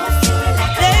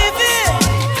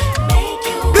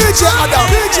 DJ Adam,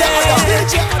 DJ Adam,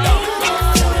 DJ Adam.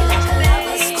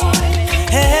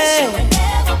 Hey,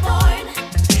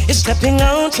 you're stepping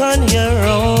out on your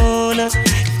own.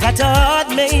 You've got a heart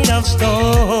made of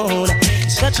stone. You're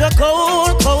such a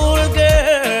cold, cold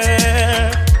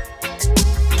girl.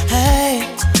 Hey,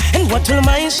 and what will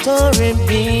my story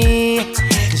be?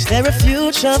 Is there a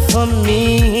future for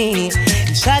me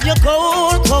inside your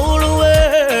cold, cold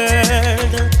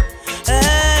world?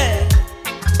 Hey,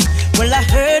 well, I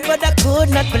heard but I could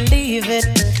not believe it.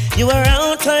 You were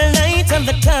out all night on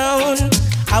the town.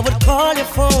 I would call your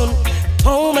phone,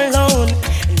 home alone,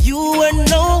 and you were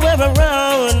nowhere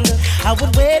around. I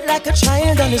would wait like a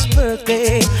child on his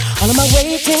birthday. All of my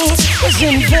waiting was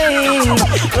in vain.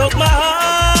 Broke my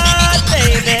heart,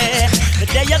 baby. The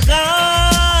day you're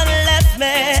gone, left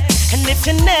me. And if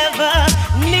you never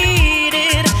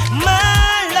needed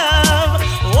my love,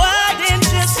 why didn't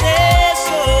you say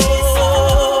so?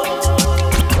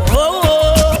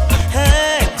 Oh,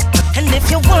 hey. And if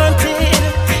you wanted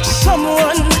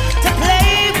someone to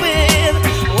play with,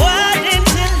 why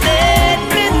didn't you let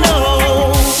me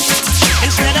know?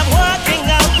 Instead of walking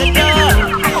out the door.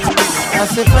 I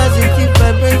said positive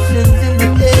vibrations in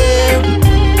the air.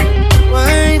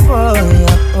 Why boy,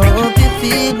 I hope you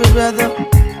feel me, brother.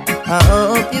 I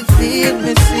hope you feel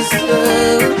me, sister.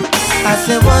 I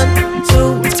said 1,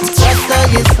 2, what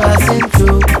dog is passing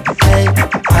through. Hey,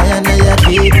 I know you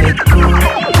keep it cool,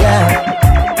 yeah.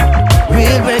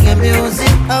 Real reggae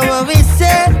music, how what we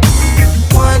say.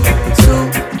 1,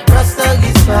 2, Rasta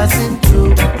is passing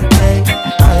through. Hey,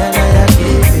 I know you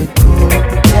keep it cool,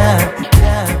 yeah,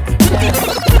 yeah, yeah.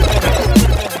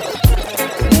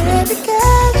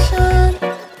 Medication,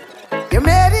 your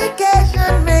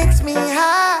medication makes me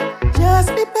high. Just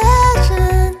be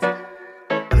patient.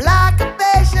 I'm like a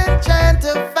patient trying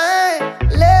to find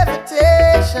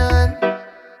levitation.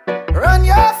 Run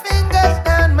your fingers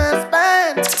down my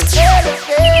spine.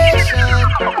 Elevation.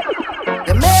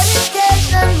 The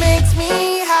medication makes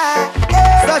me high.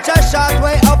 Such a short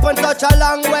way up and such a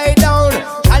long way down.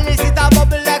 And is it a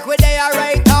bubble like where they are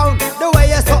right down? The way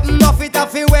you're something off it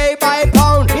off your way by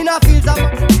pound. In a field of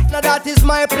now that is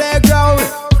my playground.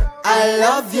 I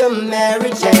love you,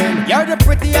 Mary Jane. You're the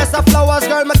prettiest of flowers,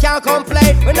 girl, me can't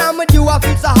complain. When I'm with you, I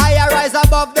feel so high, I rise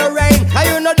above the rain. And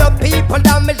you know the people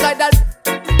damage like that.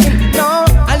 No,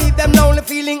 I leave them lonely,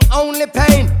 feeling only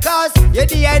pain. Cause your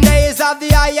DNA is of the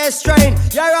highest strain.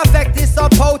 Your effect is so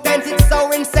potent, it's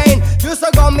so insane. You so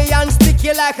gummy and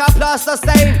sticky like a plaster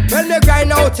stain. When you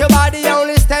grind out your body,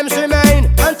 only stems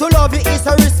remain. And to love you is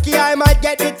so risky, I might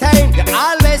get detained. You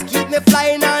always keep me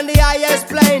flying on the highest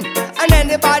plane. And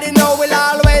anybody know will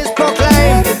always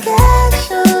proclaim.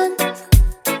 Medication,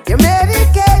 your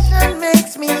medication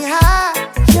makes me high.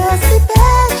 Just be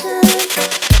patient.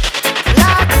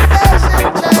 Like a patient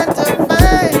trying to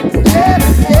find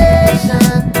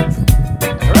levitation.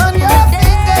 Run your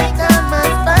fingers down my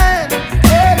spine.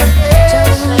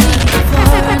 Elevation.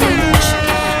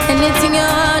 Anything your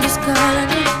heart is calling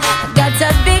it. I got a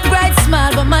big bright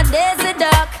smile, but my days are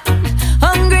dark.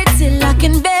 Hungry till I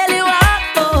can barely walk.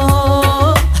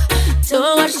 Oh,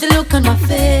 don't watch the look on my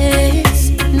face.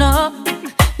 No,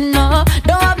 no,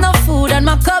 don't have no food and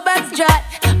my cupboard's dry.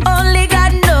 Only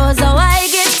God knows how I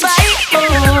get by.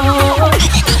 Oh,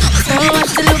 don't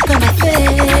watch the look on my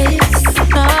face.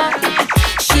 No,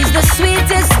 she's the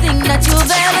sweetest thing that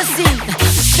you've ever seen.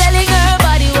 Selling her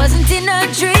body wasn't in her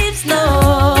dreams.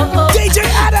 No, DJ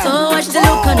Adam. don't watch the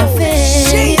look on her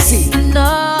face.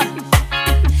 No,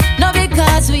 no,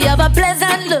 because we have a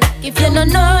pleasant look. If you don't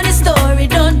know the story,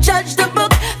 don't judge the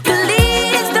book.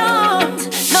 Please don't.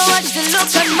 No, watch the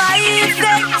look on my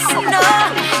face. No,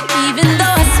 even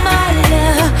though I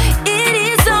smile, it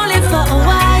is only for a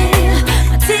while.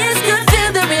 My tears could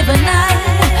fill the river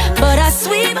Nile, but I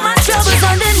sweep my troubles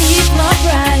underneath my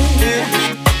pride.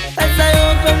 As I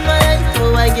open my eyes,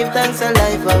 oh, I give thanks to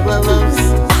life.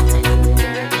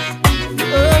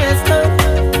 Oh, yes, Lord.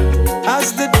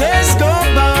 As the days go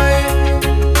by,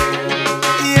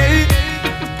 yeah,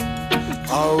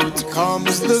 out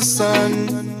comes the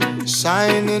sun,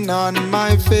 shining on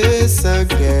my face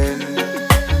again.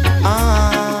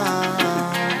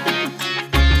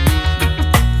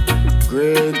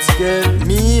 Grades get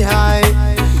me high,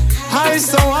 high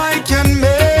so I can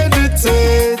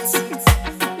meditate.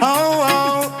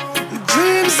 Oh,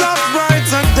 dreams of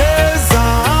brighter days.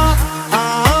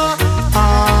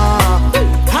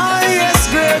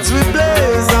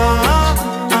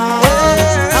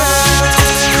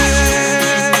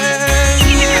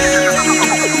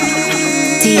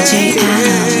 DJ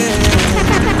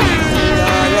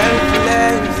Adam.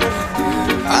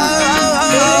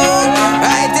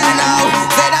 Right now,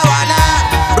 said I wanna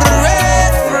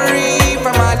break free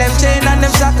from all them chain and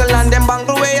them shackle and them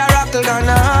bangle way I rockle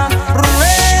gonna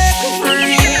break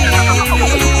free.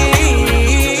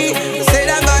 Said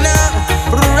I'm gonna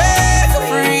break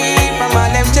free from all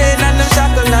them chain and them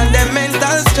shackle and them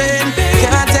mental strain.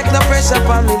 Can't take the pressure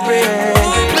from me brain.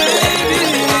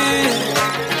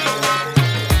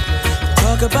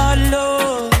 Talk about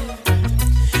love,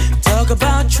 talk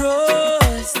about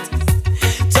trust,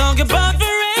 talk about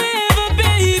forever,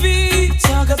 baby,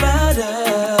 talk about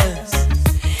us.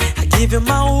 I give you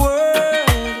my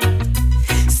word,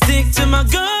 stick to my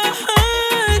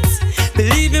guns,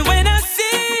 believe it when I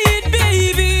say it,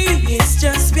 baby, it's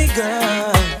just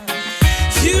begun.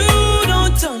 You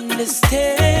don't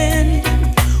understand,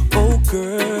 oh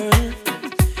girl,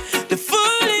 the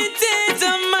full intent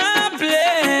of my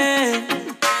plan.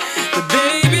 But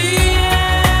baby, I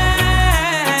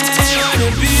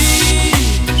wanna be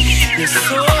your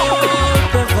sole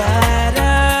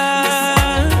provider.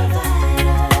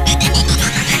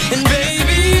 And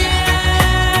baby,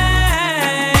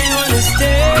 I wanna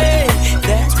stay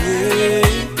that way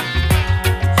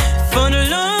for the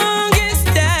longest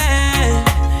time.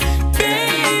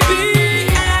 Baby,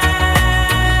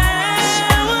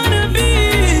 I wanna be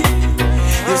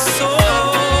your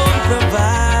sole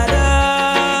provider.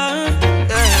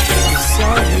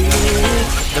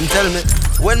 Them tell me,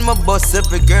 when my boss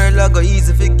every girl I go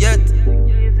easy forget.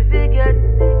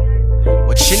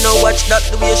 But she no watch that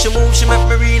the way she move, she make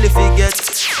me really forget.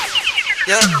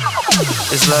 Yeah,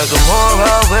 it's like the more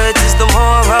I wait, is the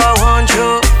more I want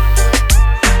you.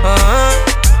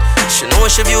 She know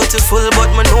she beautiful, but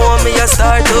me know me a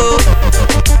star too.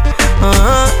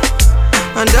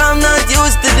 And I'm not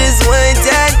used to this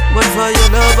waiting, but for your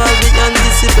love I'll be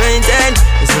anticipating.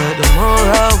 It's like the more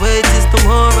I wait, is the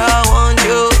more I want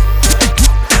you.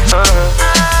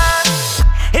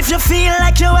 If you feel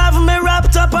like you have me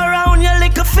wrapped up around your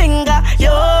little finger,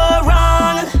 you're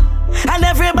wrong. And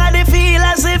everybody feel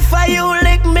as if you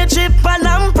lick me chip and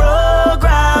I'm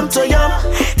programmed to you.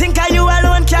 Think you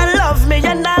alone can love me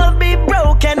and I'll be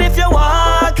broken if you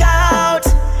walk out.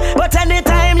 But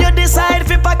anytime you decide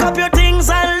to pack up your things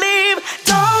and leave,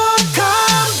 don't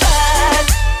come back.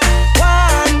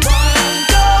 One,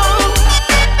 don't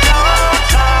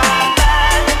come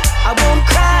back. I won't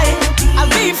cry, I'll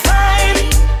be fine.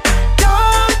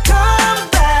 Don't come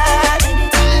back.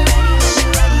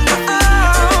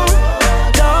 Oh,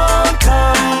 don't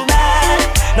come back.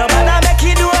 No matter make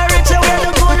you do a rich, wear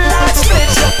the good last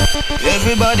bitch.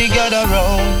 Everybody gather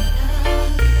round.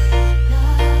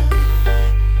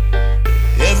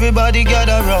 Everybody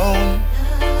gather round.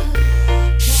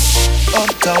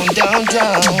 Uptown,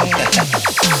 downtown.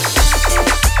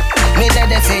 Me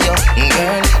ready for you,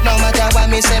 girl. No matter what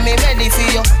me say, me ready for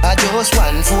you. I just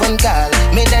one phone call.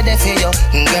 Me ready for you,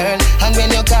 girl. And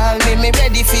when you call me, me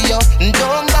ready for you.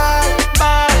 Don't ball.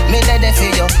 Me ready for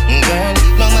you, girl.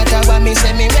 No matter what me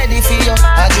say, me ready for you.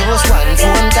 I just one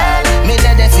phone call. Me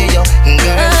ready for you,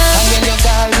 girl. And when you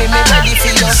call me, me ready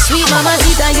for you. Sweet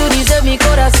mamacita, you deserve me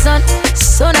corazón.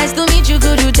 So nice to meet you,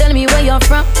 could you tell me where you're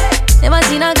from? Never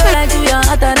seen a girl like you, you're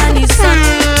hotter than the sun.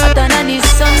 Hotter than the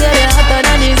sun, girl, you're hotter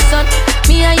than the sun.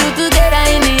 Me and you together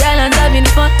in the islands having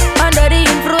fun. Under the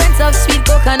influence of sweet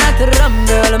coconut rum,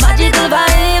 girl. Magical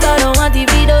vibe, I don't want to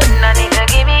be done. I need to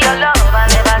give me your love, I'll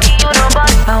never give you no bun.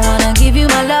 I wanna give you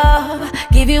my love,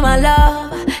 give you my love,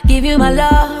 give you my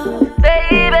love,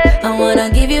 baby. I wanna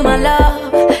give you my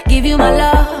love, give you my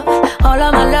love, all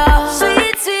of my love.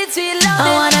 Sweet, sweet, sweet love.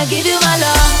 I wanna give you my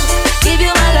love, give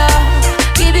you my love,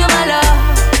 give you my love,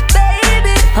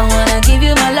 baby. I wanna give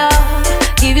you my love,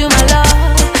 give you my love,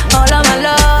 all of my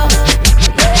love.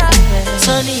 Yeah.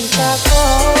 Sonita,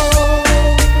 come,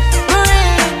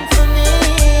 rain for me,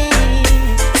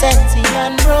 Sensi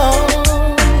and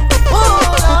Rome.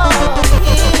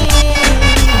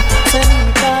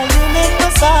 Sonita, you make my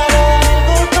sorrow.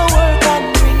 Go to work and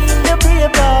bring in the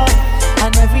paper.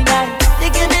 And every night, they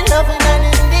give me loving and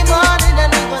in the morning,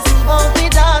 and we go see about the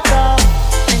daughter.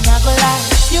 And I go like,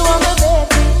 you are my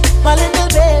baby, my little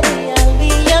baby, I'll be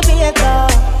your baker.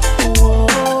 Whoa,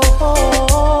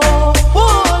 oh,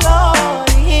 oh, Lord,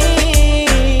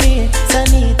 yeah.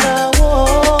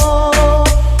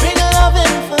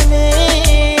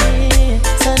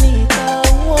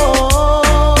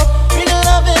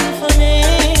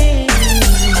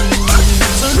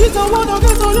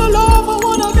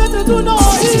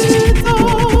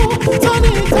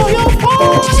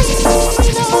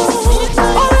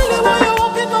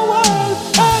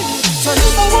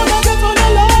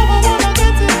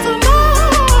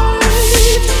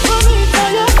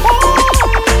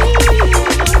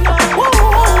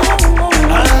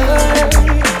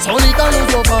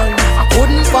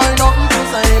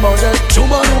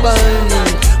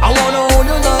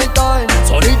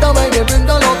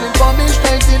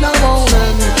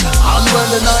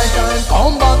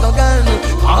 come back again.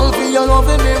 I'll feel your love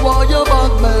in me while you're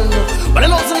back, man. But I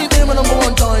love to leave him when I'm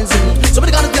one choice.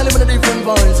 Somebody gotta tell him in a different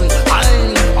voice.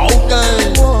 I'm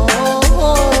okay. Whoa,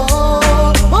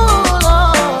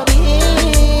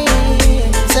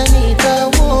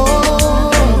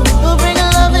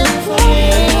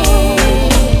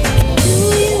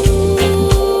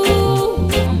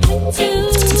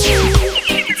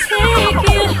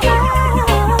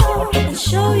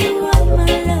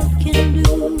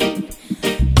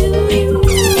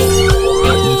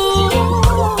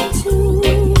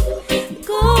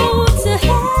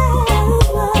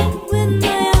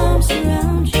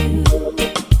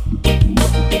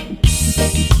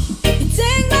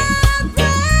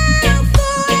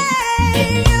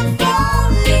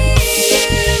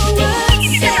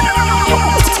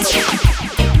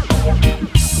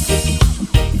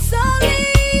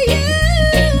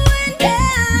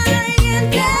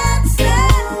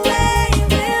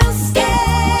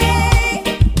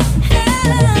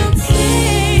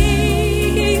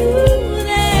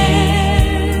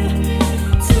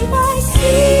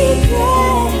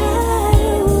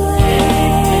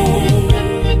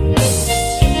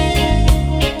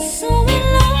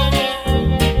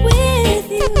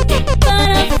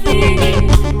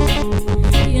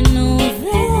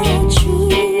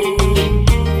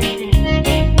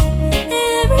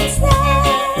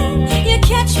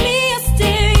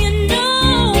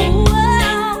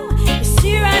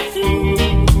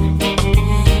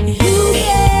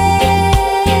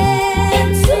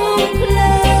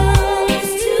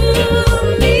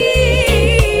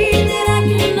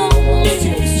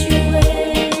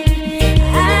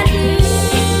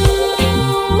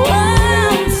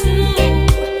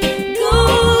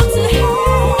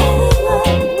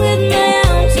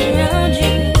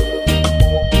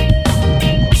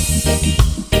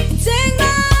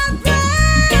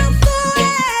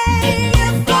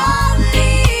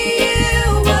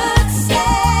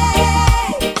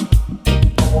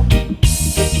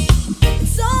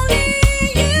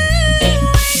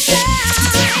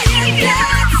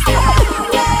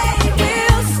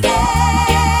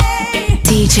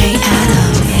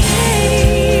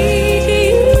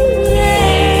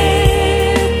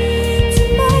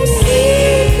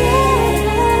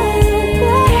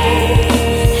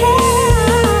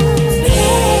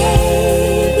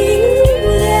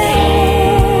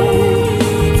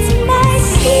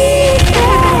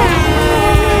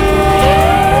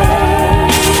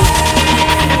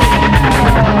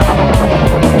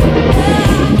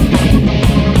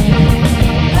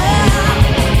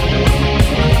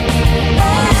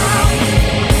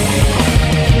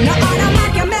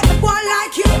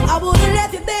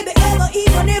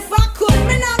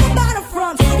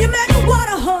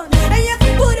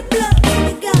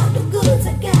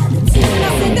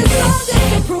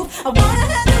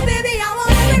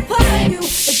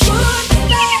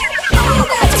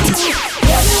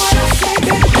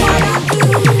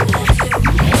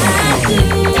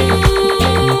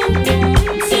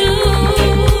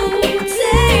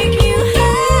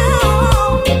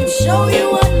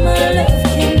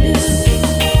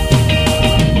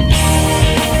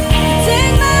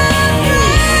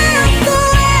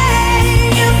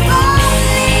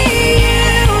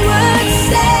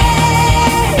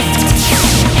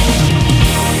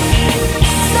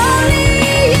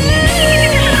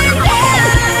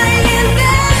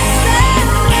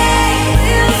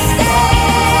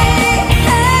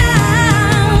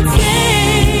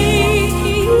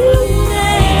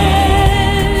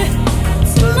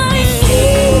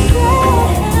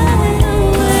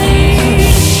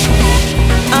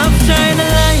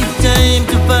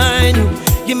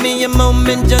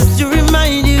 moment just to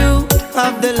remind you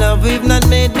of the love we've not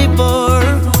made before.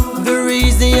 The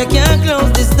reason you can't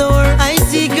close this door, I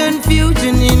see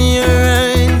confusion in your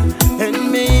eyes,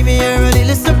 and maybe you're a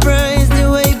little surprised the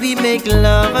way we make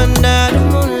love under the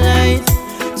moonlight.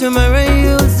 Tomorrow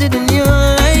you'll sit in your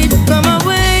light. Come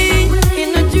away in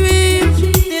a dream.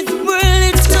 This world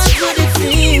is not what it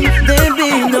seems. There be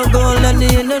no gold at the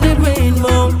end of the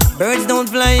rainbow. Birds don't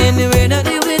fly anywhere that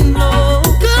the wind blows.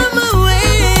 Come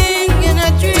away in a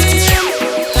dream.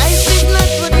 Life is not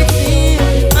what it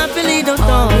seems. Happily don't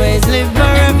always live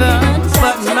forever,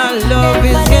 but my love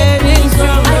is getting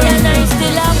stronger. I and I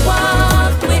still I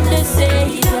walk with the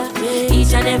Savior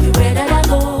each and everywhere that I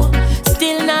go.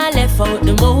 Still not left out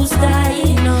the Most High.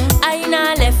 I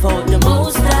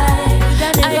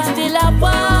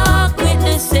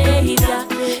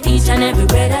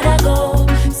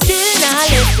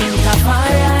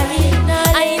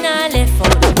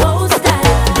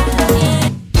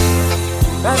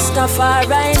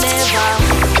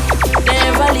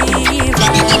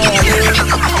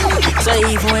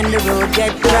even when the road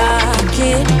get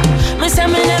rocky. Me say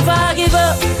me never give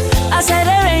up. I said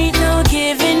there ain't no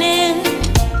giving in.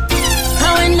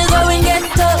 And when the going get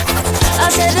tough, I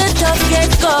said the tough get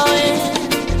going.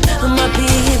 My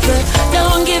people,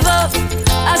 don't give up.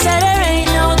 I said there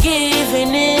ain't no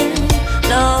giving in.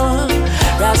 No,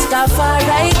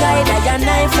 Rastafari guide I and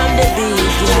I from the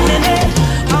beginning.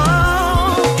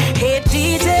 Oh, hey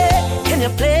DJ, can you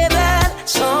play that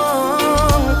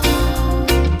song?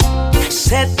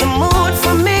 Set the mood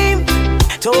for me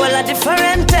to all a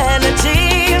different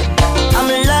energy. I'm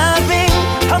loving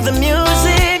how the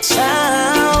music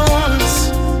sounds.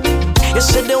 You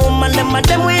said the woman, them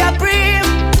we are brave.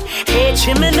 Hey,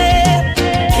 chimney,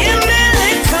 give me a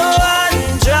little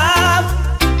one drop.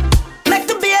 Make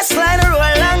the bass line roll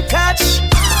and catch.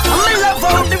 I'm in love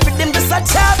how the rhythm just a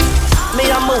tap. Me,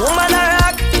 I'm a woman a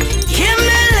rock. Give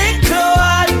me a little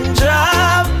one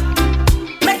drop.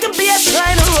 Make the bass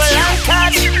line roll and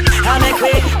catch. I make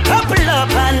we couple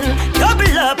up and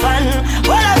double up and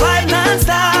while I vibe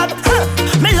non-stop.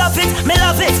 Me love it, me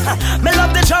love it. Me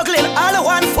love the juggling. All the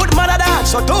one foot mother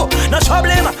dance. So two, no trouble.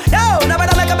 Yo, never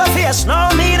make up a face. No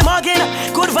mean mugging.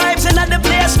 Good vibes in the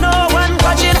place. No one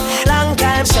watching. Long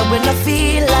time so when I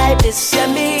feel like this, you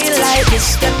mean like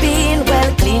this. The bean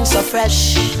well clean, so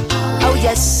fresh. Oh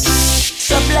yes,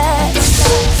 so blessed.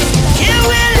 Give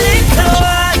me a little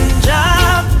one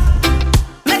drop.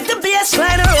 Make the bass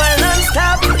line roll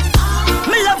non-stop.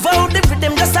 Me love how the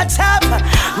rhythm just a tap.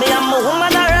 Me I'm a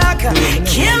woman a rock.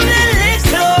 Give me a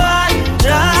little one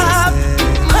drop.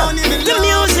 The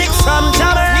music from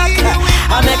Jamaica.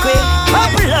 I make we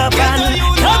bubble up and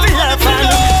double up and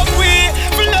love we.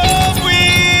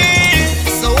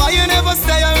 So why you never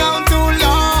stay around too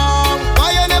long? Why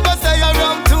you never stay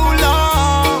around too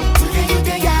long? Today you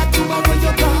the yard, tomorrow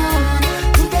you're gone.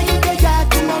 Today you the yard,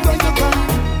 tomorrow you're gone.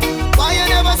 Why you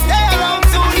never stay around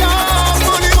too long?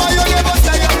 Money, why you never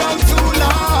stay around too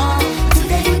long?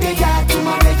 Today you the yard,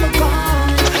 tomorrow you're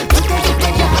gone. Today you the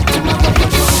yard, tomorrow you're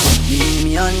gone. You leave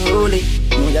me unruly,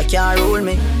 no you can't rule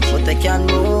me, but they can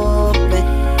move me.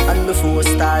 And before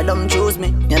stardom choose me,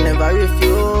 you never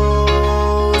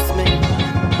refuse me,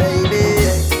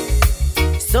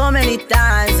 baby. So many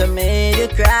times I made you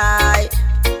cry,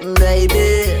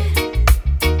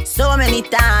 baby. So many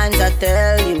times I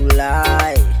tell you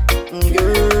lie,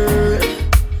 girl.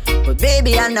 But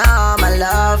baby I know my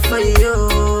love for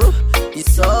you is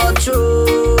so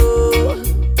true.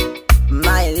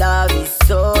 My love is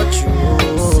so true.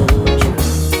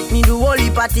 Me do all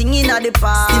heap of thing inna the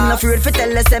past. Still not afraid for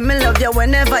tell us say me love you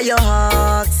whenever you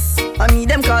ask. I mean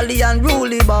them call the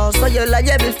unruly boss, so you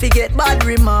liable to get bad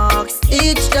remarks.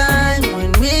 Each time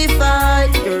when we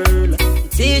fight, girl, you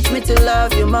teach me to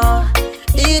love you more.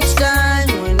 Each time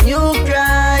when you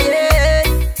cry, yeah,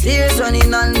 tears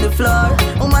running on the floor.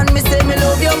 Woman, me say me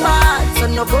love you bad, so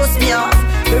no bust me off.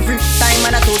 Every time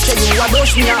when I touch you, you a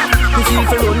dust me off. You feel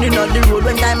for running on the road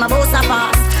when time a bus a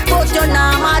pass. But you're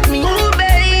not mad me, ooh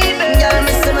baby. Girl,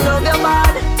 me say me love you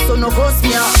bad, so no bust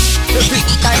me off. Every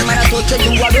time when I touch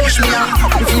you, you a dust me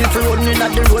off. You feel for running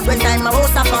on the road when time a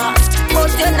bus a pass.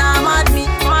 But you're not mad me,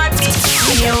 mad me.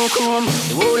 When you come,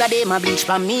 the whole of them a bleach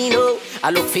for me, no.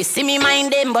 I look fi see me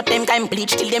mind them, but them can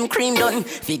bleach till them cream done.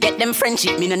 Forget them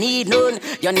friendship, me no need none.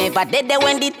 You never dead there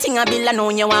when the thing a bill, I know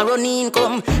you want run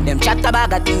income. Them chat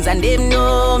about of things and them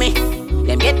know me.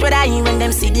 Them get what I hear when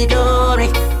them see the glory.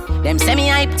 Them say me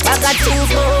hype, I got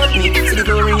things about me. See the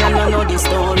glory and I know the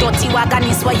story. Dirty wagon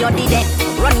is where you did it,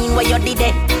 running where you did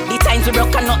it. The times we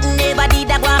broke and nothing never did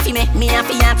that go for me. Me and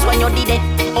fiance when you did it,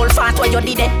 all fat where you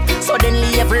did it.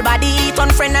 Suddenly everybody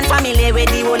turn friend and family with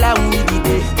the whole of we did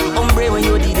it. Hombre when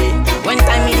you did it. One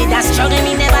time me did that struggle,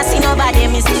 me never see nobody.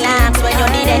 Me still ask when you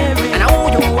did it. And I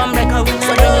hold you hombre.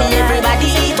 Suddenly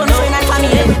everybody turn friend and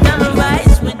family.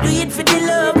 We do it for the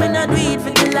love, we not do it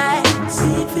for the likes. Do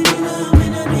it for the love, we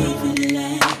not do it for the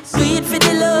likes. Do it for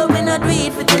the love, we not do it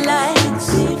for the likes.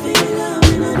 Do it for the love,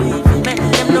 we not do it for the likes. Make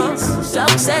them know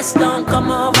success don't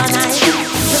come overnight.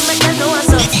 So make them know a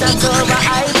substance over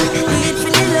hype. Do it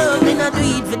for the love, we not do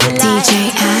it for the likes.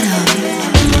 DJ Adam.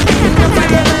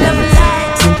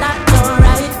 That's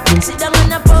alright. See them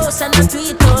on a post and a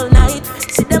tweet all night.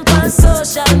 See them on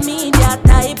social media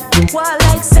type. While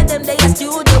like say them they a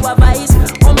studio advice.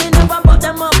 Oh me never put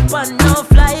them up on no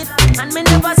flight. And me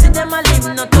never see them a live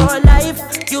no tour life.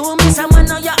 You miss someone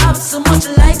now you have so much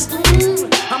likes.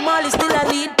 I'm always still a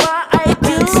lead for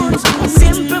iTunes.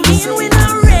 Simple mean we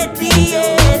not ready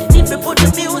yet. If we put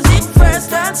the music first,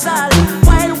 that's all.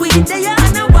 While we there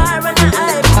on a war and a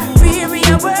hype. We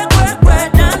a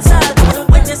work, dance all.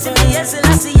 When you see me, yes,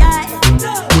 I see I.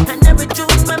 And every tune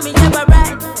when me ever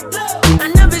write.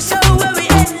 And every show where we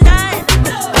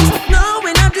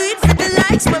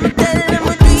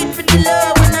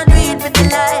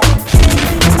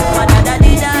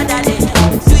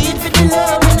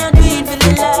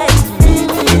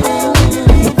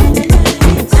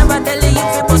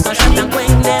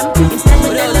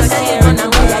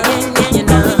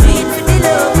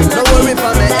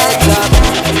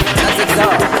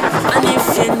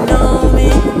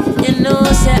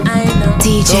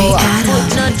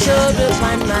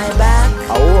my back.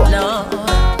 No,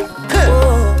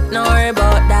 no worry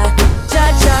about that.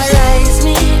 Jaja rise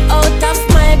me out of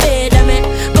my bed. I mean,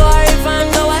 go a river and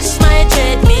go wash my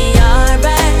dread. Me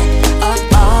alright,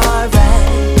 alright.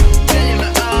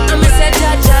 I'ma say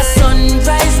Jaja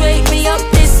sunrise wake me up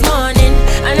this morning,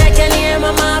 and I can hear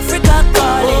Mama Africa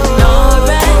calling.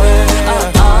 Alright,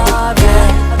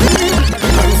 alright.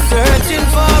 I'm searching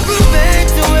for a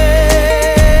better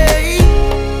way.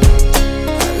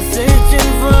 I'm searching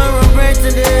for a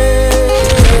better day.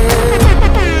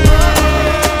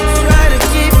 Try to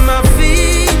keep my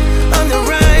feet on the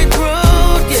right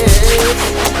road, yeah.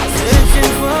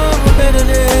 Searching for a better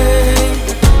day.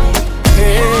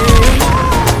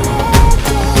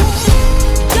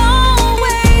 Don't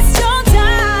waste your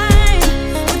time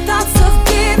with thoughts of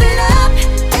giving up.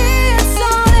 It's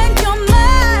all in your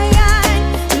mind.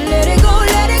 Let it go,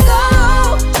 let it go.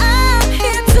 I'm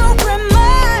here to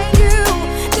remind you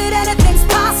that anything's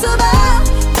possible.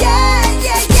 Yeah,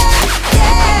 yeah, yeah,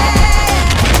 yeah.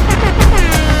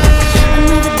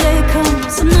 Another day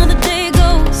comes, another day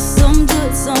goes. Some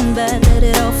good, some bad, let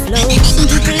it all flow. Some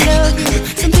people love you,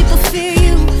 some people fear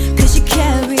you, 'cause you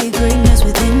carry greatness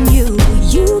within you.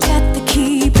 You got the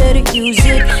key, better use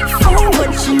it. Find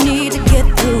what you need to get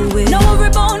through it. No worry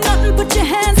about nothing, put your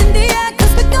hands in the air,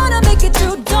 'cause we're gonna make it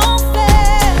through. Don't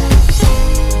fail.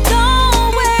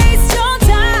 Don't waste your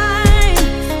time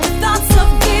with thoughts of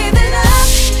giving up.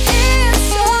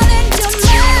 It's all in your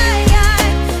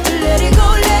mind. Let it go,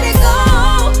 let it go.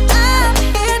 I'm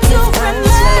here to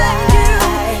remind you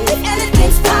that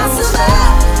anything's possible.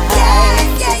 Yeah,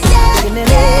 yeah, yeah, yeah.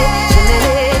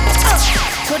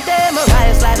 Today my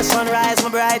rise like the sunrise, my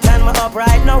bright and my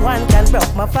upright. No one can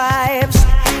broke my vibes.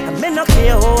 I mean no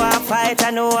care who I fight,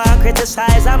 I know I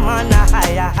criticize. I'm on the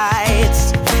higher heights.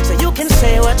 So you can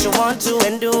say what you want to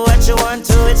and do what you want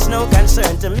to. It's no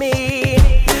concern to me.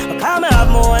 Because I have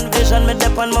my own vision, me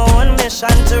dip on my own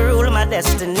mission to rule my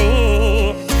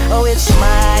destiny. Oh, it's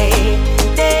my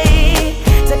day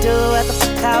to do what the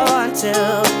fuck I want to.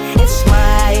 It's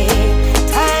my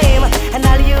time, and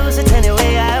I'll use it any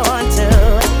way I want to.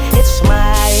 It's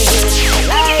my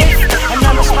life, and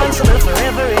I'm responsible for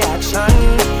every action.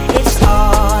 It's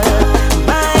all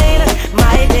mine,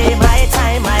 my day, my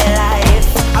time, my life.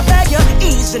 I beg you,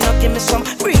 easy now, give me some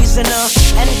reason now,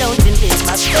 and don't invade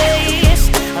my space.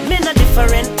 I'm in a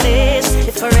different place,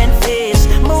 different phase,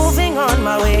 moving on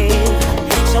my way.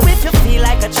 So if you feel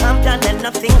like a champion, then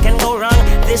nothing can go wrong.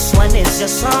 This one is your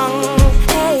song.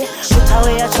 Hey, put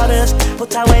away your troubles,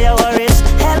 put away your worries.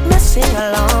 Help me sing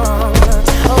along.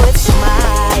 Oh, it's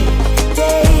my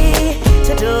day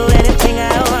to do anything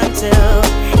I want to.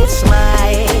 It's my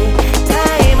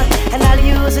time, and I'll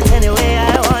use it any way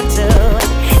I want to.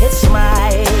 It's my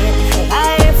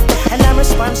life, and I'm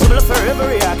responsible for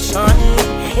every action.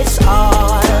 It's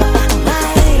all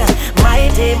mine, my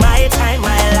day, my time,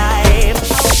 my life.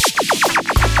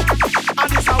 And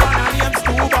this I wanna name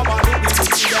Stu Baba the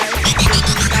DJ.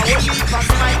 Now only pass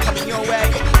mic coming your way.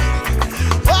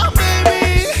 Oh baby,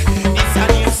 it's a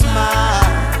new smile,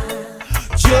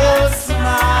 just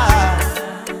smile.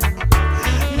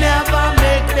 Never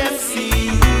make them see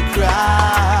you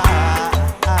cry.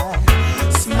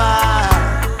 Smile,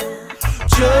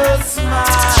 just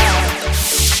smile.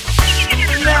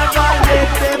 Never let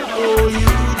them hold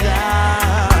you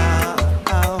down.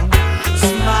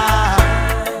 Smile,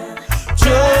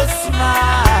 just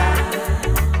smile.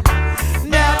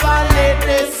 Never let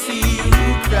them see you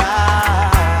cry.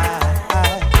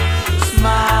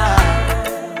 Smile,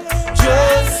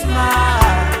 just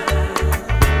smile.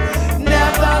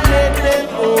 Never let them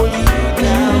hold you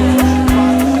down.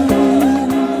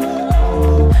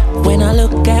 When I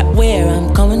look at where I'm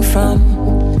coming from,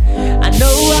 I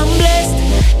know I'm blessed,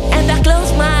 and I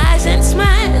close my eyes and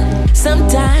smile.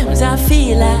 Sometimes I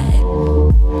feel like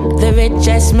the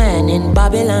richest man in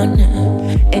Babylon,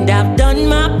 and I've done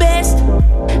my best,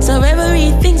 so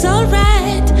everything's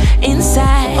alright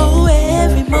inside. Oh,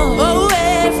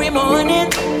 every morning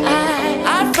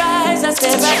I rise, I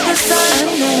stare at the sun.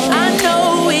 I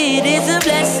know it is a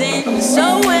blessing,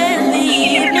 so when the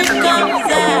evening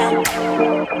comes,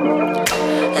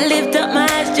 I lift up my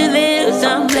eyes to the hills,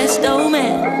 I'm blessed, oh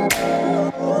man.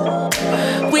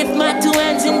 With my two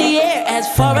hands in the air, as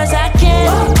far as I can.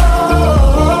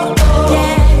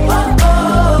 Yeah.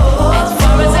 As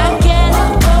far as I can.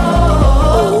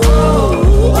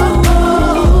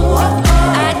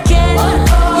 I can,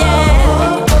 yeah.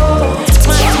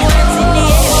 My two hands in the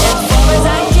air, as far as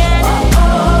I can.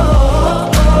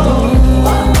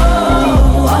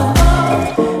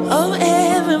 Oh,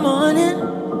 every morning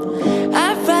I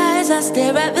rise, I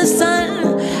stare at the sun.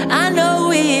 I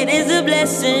know it is a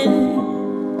blessing.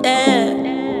 morning. Yeah.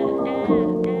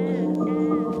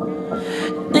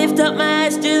 Lift up my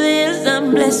eyes to the hills,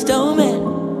 I'm blessed, oh man.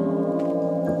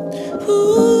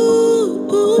 Ooh.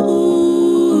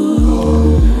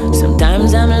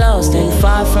 Sometimes I'm lost and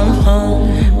far from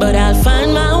home, but I'll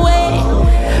find my way.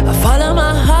 I follow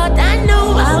my heart, I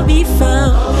know I'll be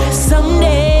found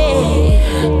someday.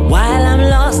 While I'm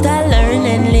lost, I learn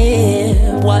and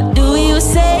live. What do you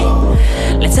say?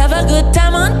 Let's have a good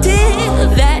time until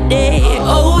that day.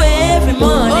 Oh, every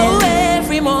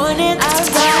morning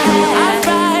I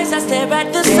rise, I stare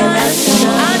at the sun.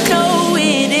 I know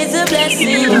it is a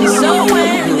blessing. So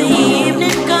when the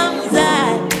evening comes,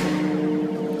 I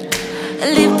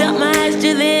lift up my eyes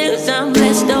to the hills, I'm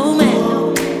blessed, oh man.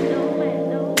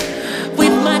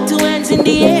 With my 2 hands in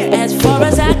the air, as far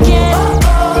as I can.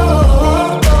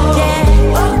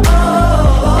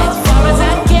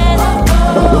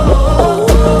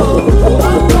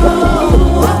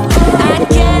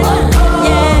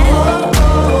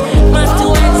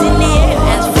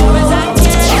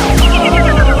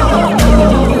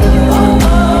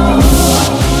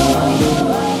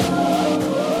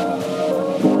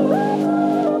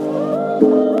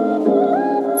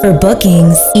 For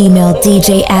bookings, email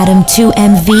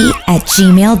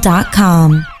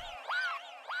djadam2mv@gmail.com.